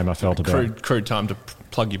the shame I felt about. Crude time to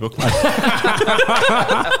plug your book. I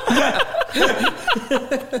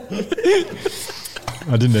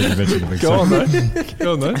didn't even mention the book. Go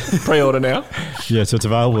on, though. Pre-order now. Yeah, so it's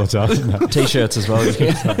available. T-shirts as well.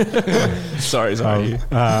 Sorry.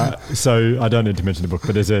 So I don't need to mention the book,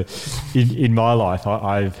 but in my life,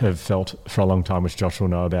 I have felt for a long time, which Josh will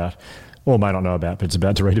know about, or may not know about, but it's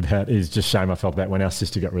about to read about, is just shame I felt about when our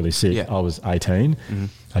sister got really sick. Yeah. I was 18.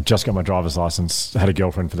 I just got my driver's license, had a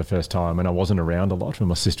girlfriend for the first time, and I wasn't around a lot when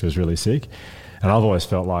my sister was really sick. And I've always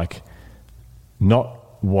felt like not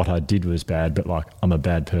what I did was bad, but like I'm a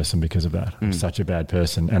bad person because of that. I'm such a bad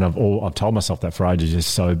person. And I've told myself that for ages, it's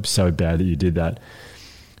so bad that you did that.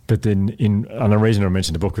 But then and the reason I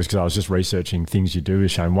mentioned the book was because I was just researching things you do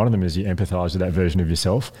with shame. One of them is you empathise with that version of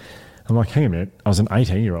yourself. I'm like, hang a minute, I was an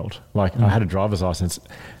 18-year-old. Like, I had a driver's license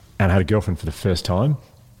and I had a girlfriend for the first time.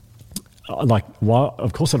 Like, why?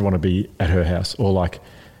 Of course I'd want to be at her house or like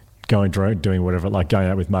going doing whatever, like going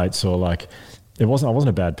out with mates or like, I wasn't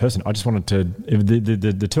a bad person. I just wanted to,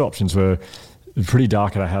 the two options were pretty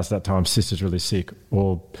dark at our house at that time, sister's really sick,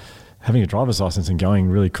 or having a driver's license and going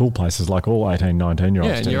really cool places like all 18,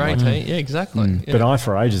 19-year-olds. Yeah, and you're 18. Yeah, exactly. Yeah. But I,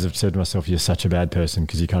 for ages, have said to myself, you're such a bad person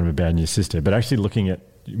because you're kind of a bad in your sister. But actually looking at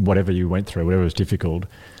whatever you went through, whatever was difficult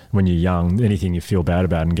when you're young, anything you feel bad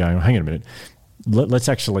about and going, hang on a minute, let's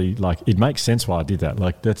actually, like, it makes sense why I did that.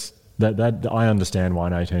 Like, that I understand why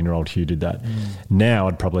an 18-year-old Hugh did that. Now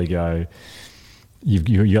I'd probably go,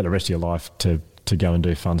 you got the rest of your life to go and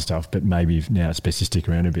do fun stuff, but maybe now it's best to stick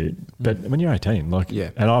around a bit. But when you're 18,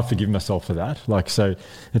 and I've forgiven myself for that. Like, so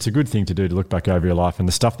it's a good thing to do to look back over your life and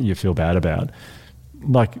the stuff that you feel bad about.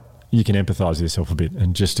 Like, you can empathise with yourself a bit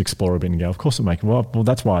and just explore a bit and go, of course it makes, well,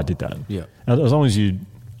 that's why I did that. Yeah. As long as you're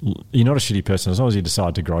not a shitty person, as long as you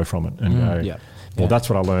decide to grow from it and go, that's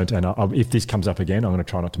what I learned. And if this comes up again, I'm going to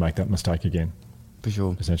try not to make that mistake again. For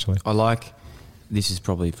sure. Essentially. I like, this is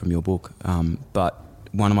probably from your book, but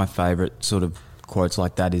one of my favourite sort of quotes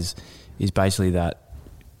like that is basically that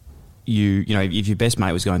you know, if your best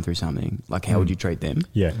mate was going through something, like how would you treat them?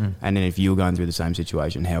 Yeah. And then if you were going through the same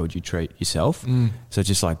situation, how would you treat yourself? So it's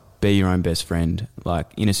just like, be your own best friend.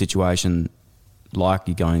 Like, in a situation like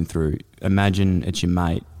you're going through, imagine it's your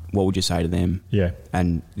mate. what would you say to them? Yeah.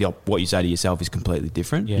 And what you say to yourself is completely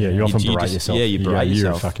different. Yeah, you often berate just, yourself. Yeah, you berate you're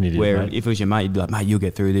yourself. a fucking idiot, Where mate. if it was your mate, you'd be like, mate, you'll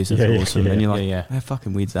get through this. That's Yeah, awesome. yeah, And you're like, yeah. how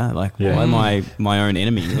fucking weird's that? Like, Yeah. why am I my own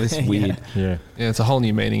enemy? It's weird. Yeah. Yeah, it's a whole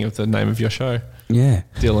new meaning of the name of your show, Yeah.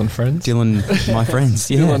 Dylan Friends. Dylan, my friends.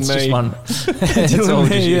 Yeah, Dylan, it's me. just one. all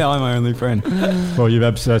just you. Yeah, I'm my only friend. Well,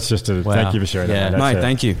 that's just a Wow. thank you for sharing Yeah. that. Mate, That's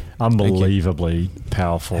thank you. Unbelievably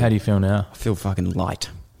powerful. How do you feel now? I feel fucking light.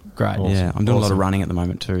 Great. Awesome. Yeah, I'm doing a lot of Awesome. running at the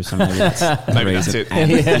moment too, so maybe that's Maybe that's it.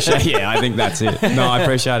 Yeah, I think that's it. No, I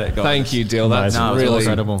appreciate it, guys. Thank you, Dill. That's Amazing. No, it's really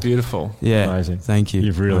incredible. beautiful. Yeah, Amazing. Thank you.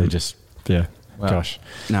 You've really Um, just, Wow. gosh.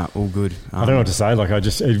 No, all good. I don't know what to say. Like,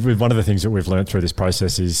 one of the things that we've learned through this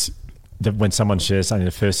process is that when someone shares something,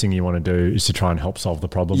 the first thing you want to do is to try and help solve the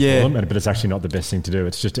problem Yeah. for them. But it's actually not the best thing to do.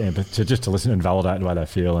 It's just to listen and validate the way they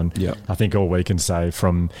feel. And Yep. I think all we can say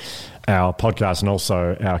from our podcast and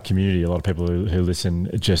also our community, a lot of people who listen,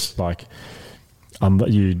 just like, I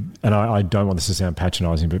don't want this to sound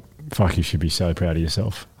patronising, but fuck, you should be so proud of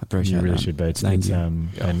yourself. I appreciate You really that. should be. Thank you.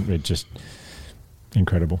 And it's just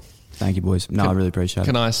incredible. Thank you, boys. No, I really appreciate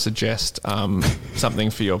Can it. I suggest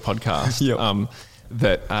something for your podcast? Yep.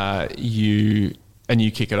 That you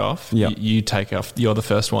kick it off. Yep. You take off. You're the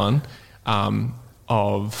first one. You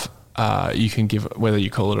can give, whether you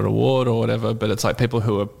call it an award or whatever, but it's like people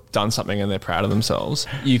who have done something and they're proud of themselves.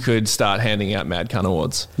 You could start handing out Mad Cunt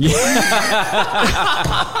awards. Yeah.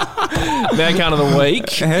 Mad Cunt of the week.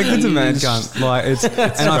 How good's a mad cunt? Like it's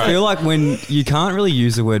and I feel like when you can't really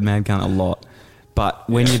use the word mad cunt a lot, but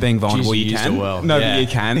when you're being vulnerable, Jeez, you you used can. it well. No, Yeah. but you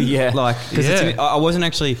can. Yeah. Like because Yeah. I wasn't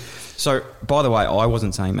actually. So by the way, I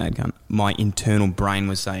wasn't saying mad cunt. My internal brain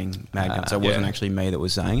was saying mad cunt. So it wasn't Yeah. actually me that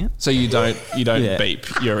was saying it. So you don't Yeah. beep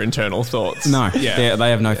your internal thoughts. No, Yeah. they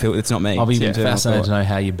have no filter. It's not me. I'll be It's internal fascinated thought. to know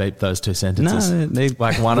how you beep those two sentences. No,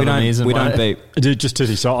 like one we of them don't, is and we one don't beep. Dude, just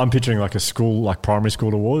to so I'm picturing like a school, like primary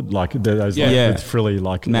school award, like those Yeah. like Yeah. with frilly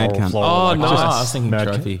like Mad laurel cunt. floral, Oh, like, nice. just Oh, I was thinking mad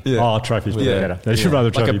trophy. cunt. Oh, trophies would be Yeah. better. They should rather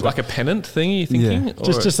trophy. Like a pennant thing, are you thinking? Yeah. Or-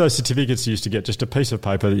 just those certificates you used to get, just a piece of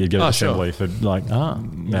paper that you get at Oh, sure. assembly for like.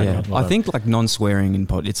 Mad Yeah, cunt, I think like non-swearing in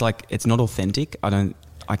pod. It's like it's not authentic.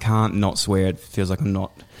 I can't not swear. It feels like I'm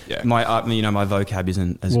not. Yeah. My my vocab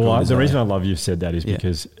isn't as Well, good as the reason I love you've said that is Yeah.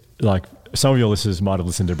 because like some of your listeners might have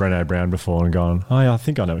listened to Brené Brown before and gone, oh yeah, I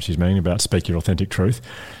think I know what she's meaning about speak your authentic truth.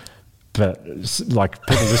 But like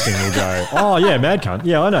people listening will go, oh yeah, mad cunt.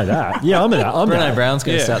 Yeah, I know that. Yeah, I'm Brené that. Brown's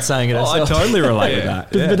going to Yeah. start saying it I herself. totally relate with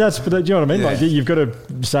that. But do you know what I mean? Like you've got to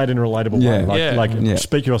say it in a relatable Yeah. way. Like, Yeah. Yeah.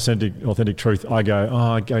 speak your authentic truth. I go,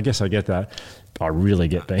 oh, I guess I get that. I really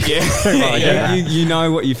get that. Yeah, you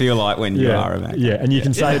know what you feel like when you are a mad cunt. Yeah, and you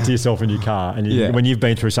can say it to yourself in your car, and Yeah. when you've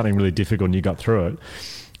been through something really difficult and you got through it,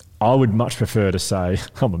 I would much prefer to say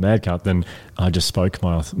I'm a mad cunt than I just spoke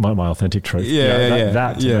my authentic truth. Yeah, You know, yeah,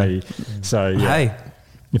 that to yeah. me. So yeah. Hey,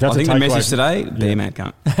 if that's I think a the takeaway- message today: be a mad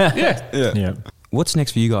cunt. Yeah. What's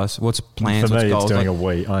next for you guys? What's plans? For what's me, goals? it's doing Like- a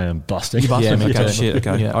wee. I am busting. Yeah, me Okay, too. shit.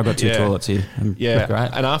 Okay, Yeah. I got 2 Yeah. toilets here. Yeah. Great.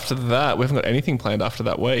 And after that, we haven't got anything planned after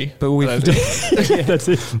that week. But we've That's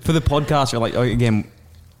it. for the podcast. Like again,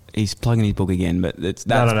 he's plugging his book again, but that's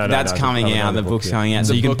No, that's no, coming no, out. the The book, book's yeah. coming out, so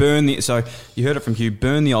The you can book- burn the. So you heard it from Hugh.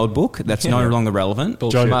 Burn the old book. That's no longer relevant.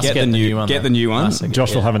 John, Must Get the new one. Get the new one. Must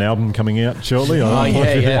Josh will have an album coming out shortly. Oh,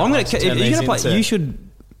 yeah. I'm going Turn to. You're these going to play. into- You should.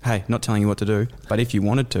 Hey, not telling you what to do, but if you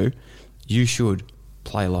wanted to, you should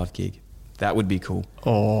play a live gig. That would be cool.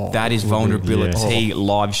 Oh, That is vulnerability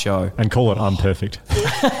live show. and call it Unperfect.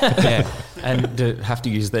 Yeah, And have to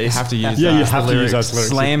use these. have to use. Yeah, that. you have to use those lyrics.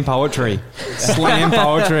 Slam poetry. Slam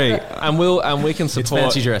poetry. And we can It's support.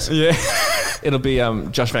 fancy dress. Yeah. It'll be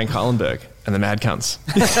Josh Van Cuylenberg and the Mad Cunts.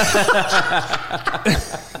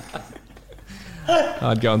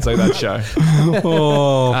 I'd go and see that show.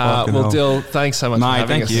 Oh, fucking Well, hell. Dill, thanks so much for Mate, having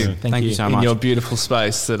thank us you. Thank you so in much. your beautiful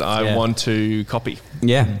space that I Yeah. want to copy.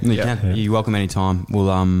 Yeah, you Yeah. can. You're welcome anytime. We'll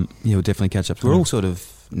we'll definitely catch up. We're all sort of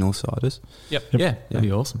Northsiders. Yep. Yeah, that'd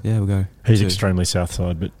be awesome. Yeah, we'll go. He's to- extremely south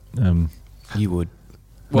side, but You would.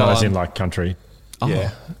 Well, no, as in I'm- like country.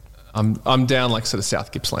 Yeah. I'm down like sort of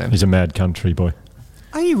South Gippsland. He's a mad country boy.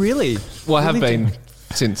 Are you really? Well, I have been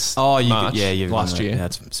since March last year. Yeah,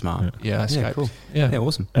 that's smart. Yeah, I escaped. cool. Yeah. Yeah,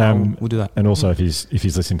 awesome. We'll do that. And also, if he's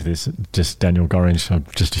listening to this, just Daniel Gorringe, I'm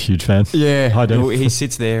just a huge fan. Yeah, Hi, Dan. he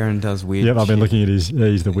sits there and does weird. Yep, I've been shit. looking at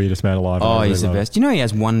he's the weirdest man alive. Oh, I he's the really love best. Do you know he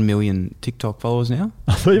has 1 million TikTok followers now?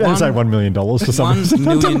 I thought you were going to say $1 million for some 1 reason.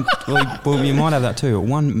 million. Well, you might have that too.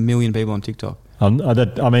 1 million people on TikTok.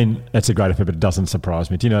 I mean, that's a great effort, but it doesn't surprise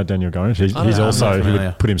me. Do you know Daniel Gorringe? He's I don't know, I'm also, not he familiar.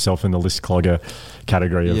 would put himself in the list clogger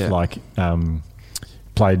category of Yeah. like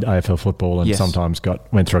played AFL football and Yes. sometimes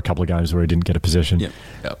went through a couple of games where he didn't get a position. Yep.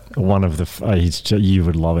 One of the you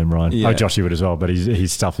would love him, Ryan. Yeah. Oh, Josh, you would as well. But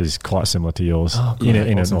his stuff is quite similar to yours in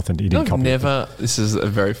an authentic. He didn't copy it. This is a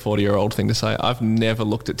very 40-year-old thing to say. I've never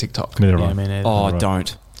looked at TikTok. Neither have I. Yeah, me neither. Oh, Right.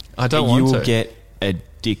 don't. I don't You want will to. get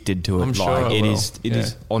addicted to it. I'm sure I It will. is. It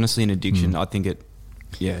is honestly an addiction. I think it.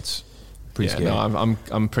 Yeah, it's pretty scary. No,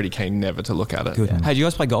 I'm pretty keen never to look at it. Good. Hey, do you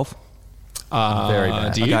guys play golf? Very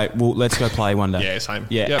bad. Do you? Okay, well, let's go play one day. Yeah, same.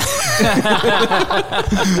 Yeah. Yep.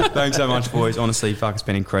 Thanks so much, boys. Honestly, fuck, it's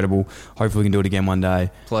been incredible. Hopefully, we can do it again one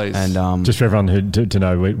day. Please. And Just for everyone to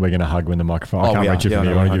know, we're going to hug when the microphone. I can't reach you from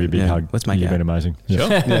here. I want to give you a big hug. Let's make it You've been happen. amazing. Sure.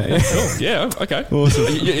 Yeah. Cool. Yeah. Okay.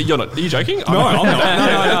 Awesome. You're not. Are you joking? No, I'm not. No,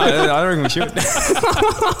 I don't reckon we should.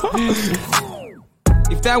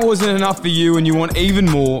 If that wasn't enough for you and you want even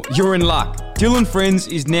more, you're in luck. Dylan Friends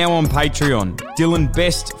is now on Patreon. Dylan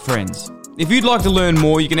Best Friends. If you'd like to learn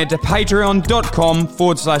more, you can head to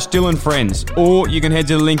patreon.com/Dylan Friends, or you can head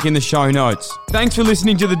to the link in the show notes. Thanks for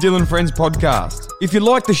listening to the Dylan Friends podcast. If you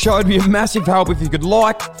like the show, it'd be a massive help if you could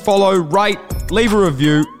like, follow, rate, leave a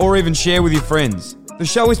review, or even share with your friends. The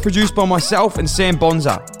show is produced by myself and Sam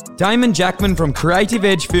Bonza. Damon Jackman from Creative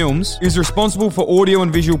Edge Films is responsible for audio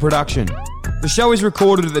and visual production. The show is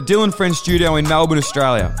recorded at the Dylan Friends studio in Melbourne,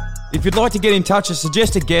 Australia. If you'd like to get in touch or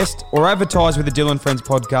suggest a guest or advertise with the Dylan Friends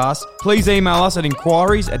podcast, please email us at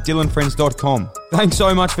inquiries@dylanfriends.com. Thanks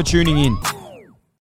so much for tuning in.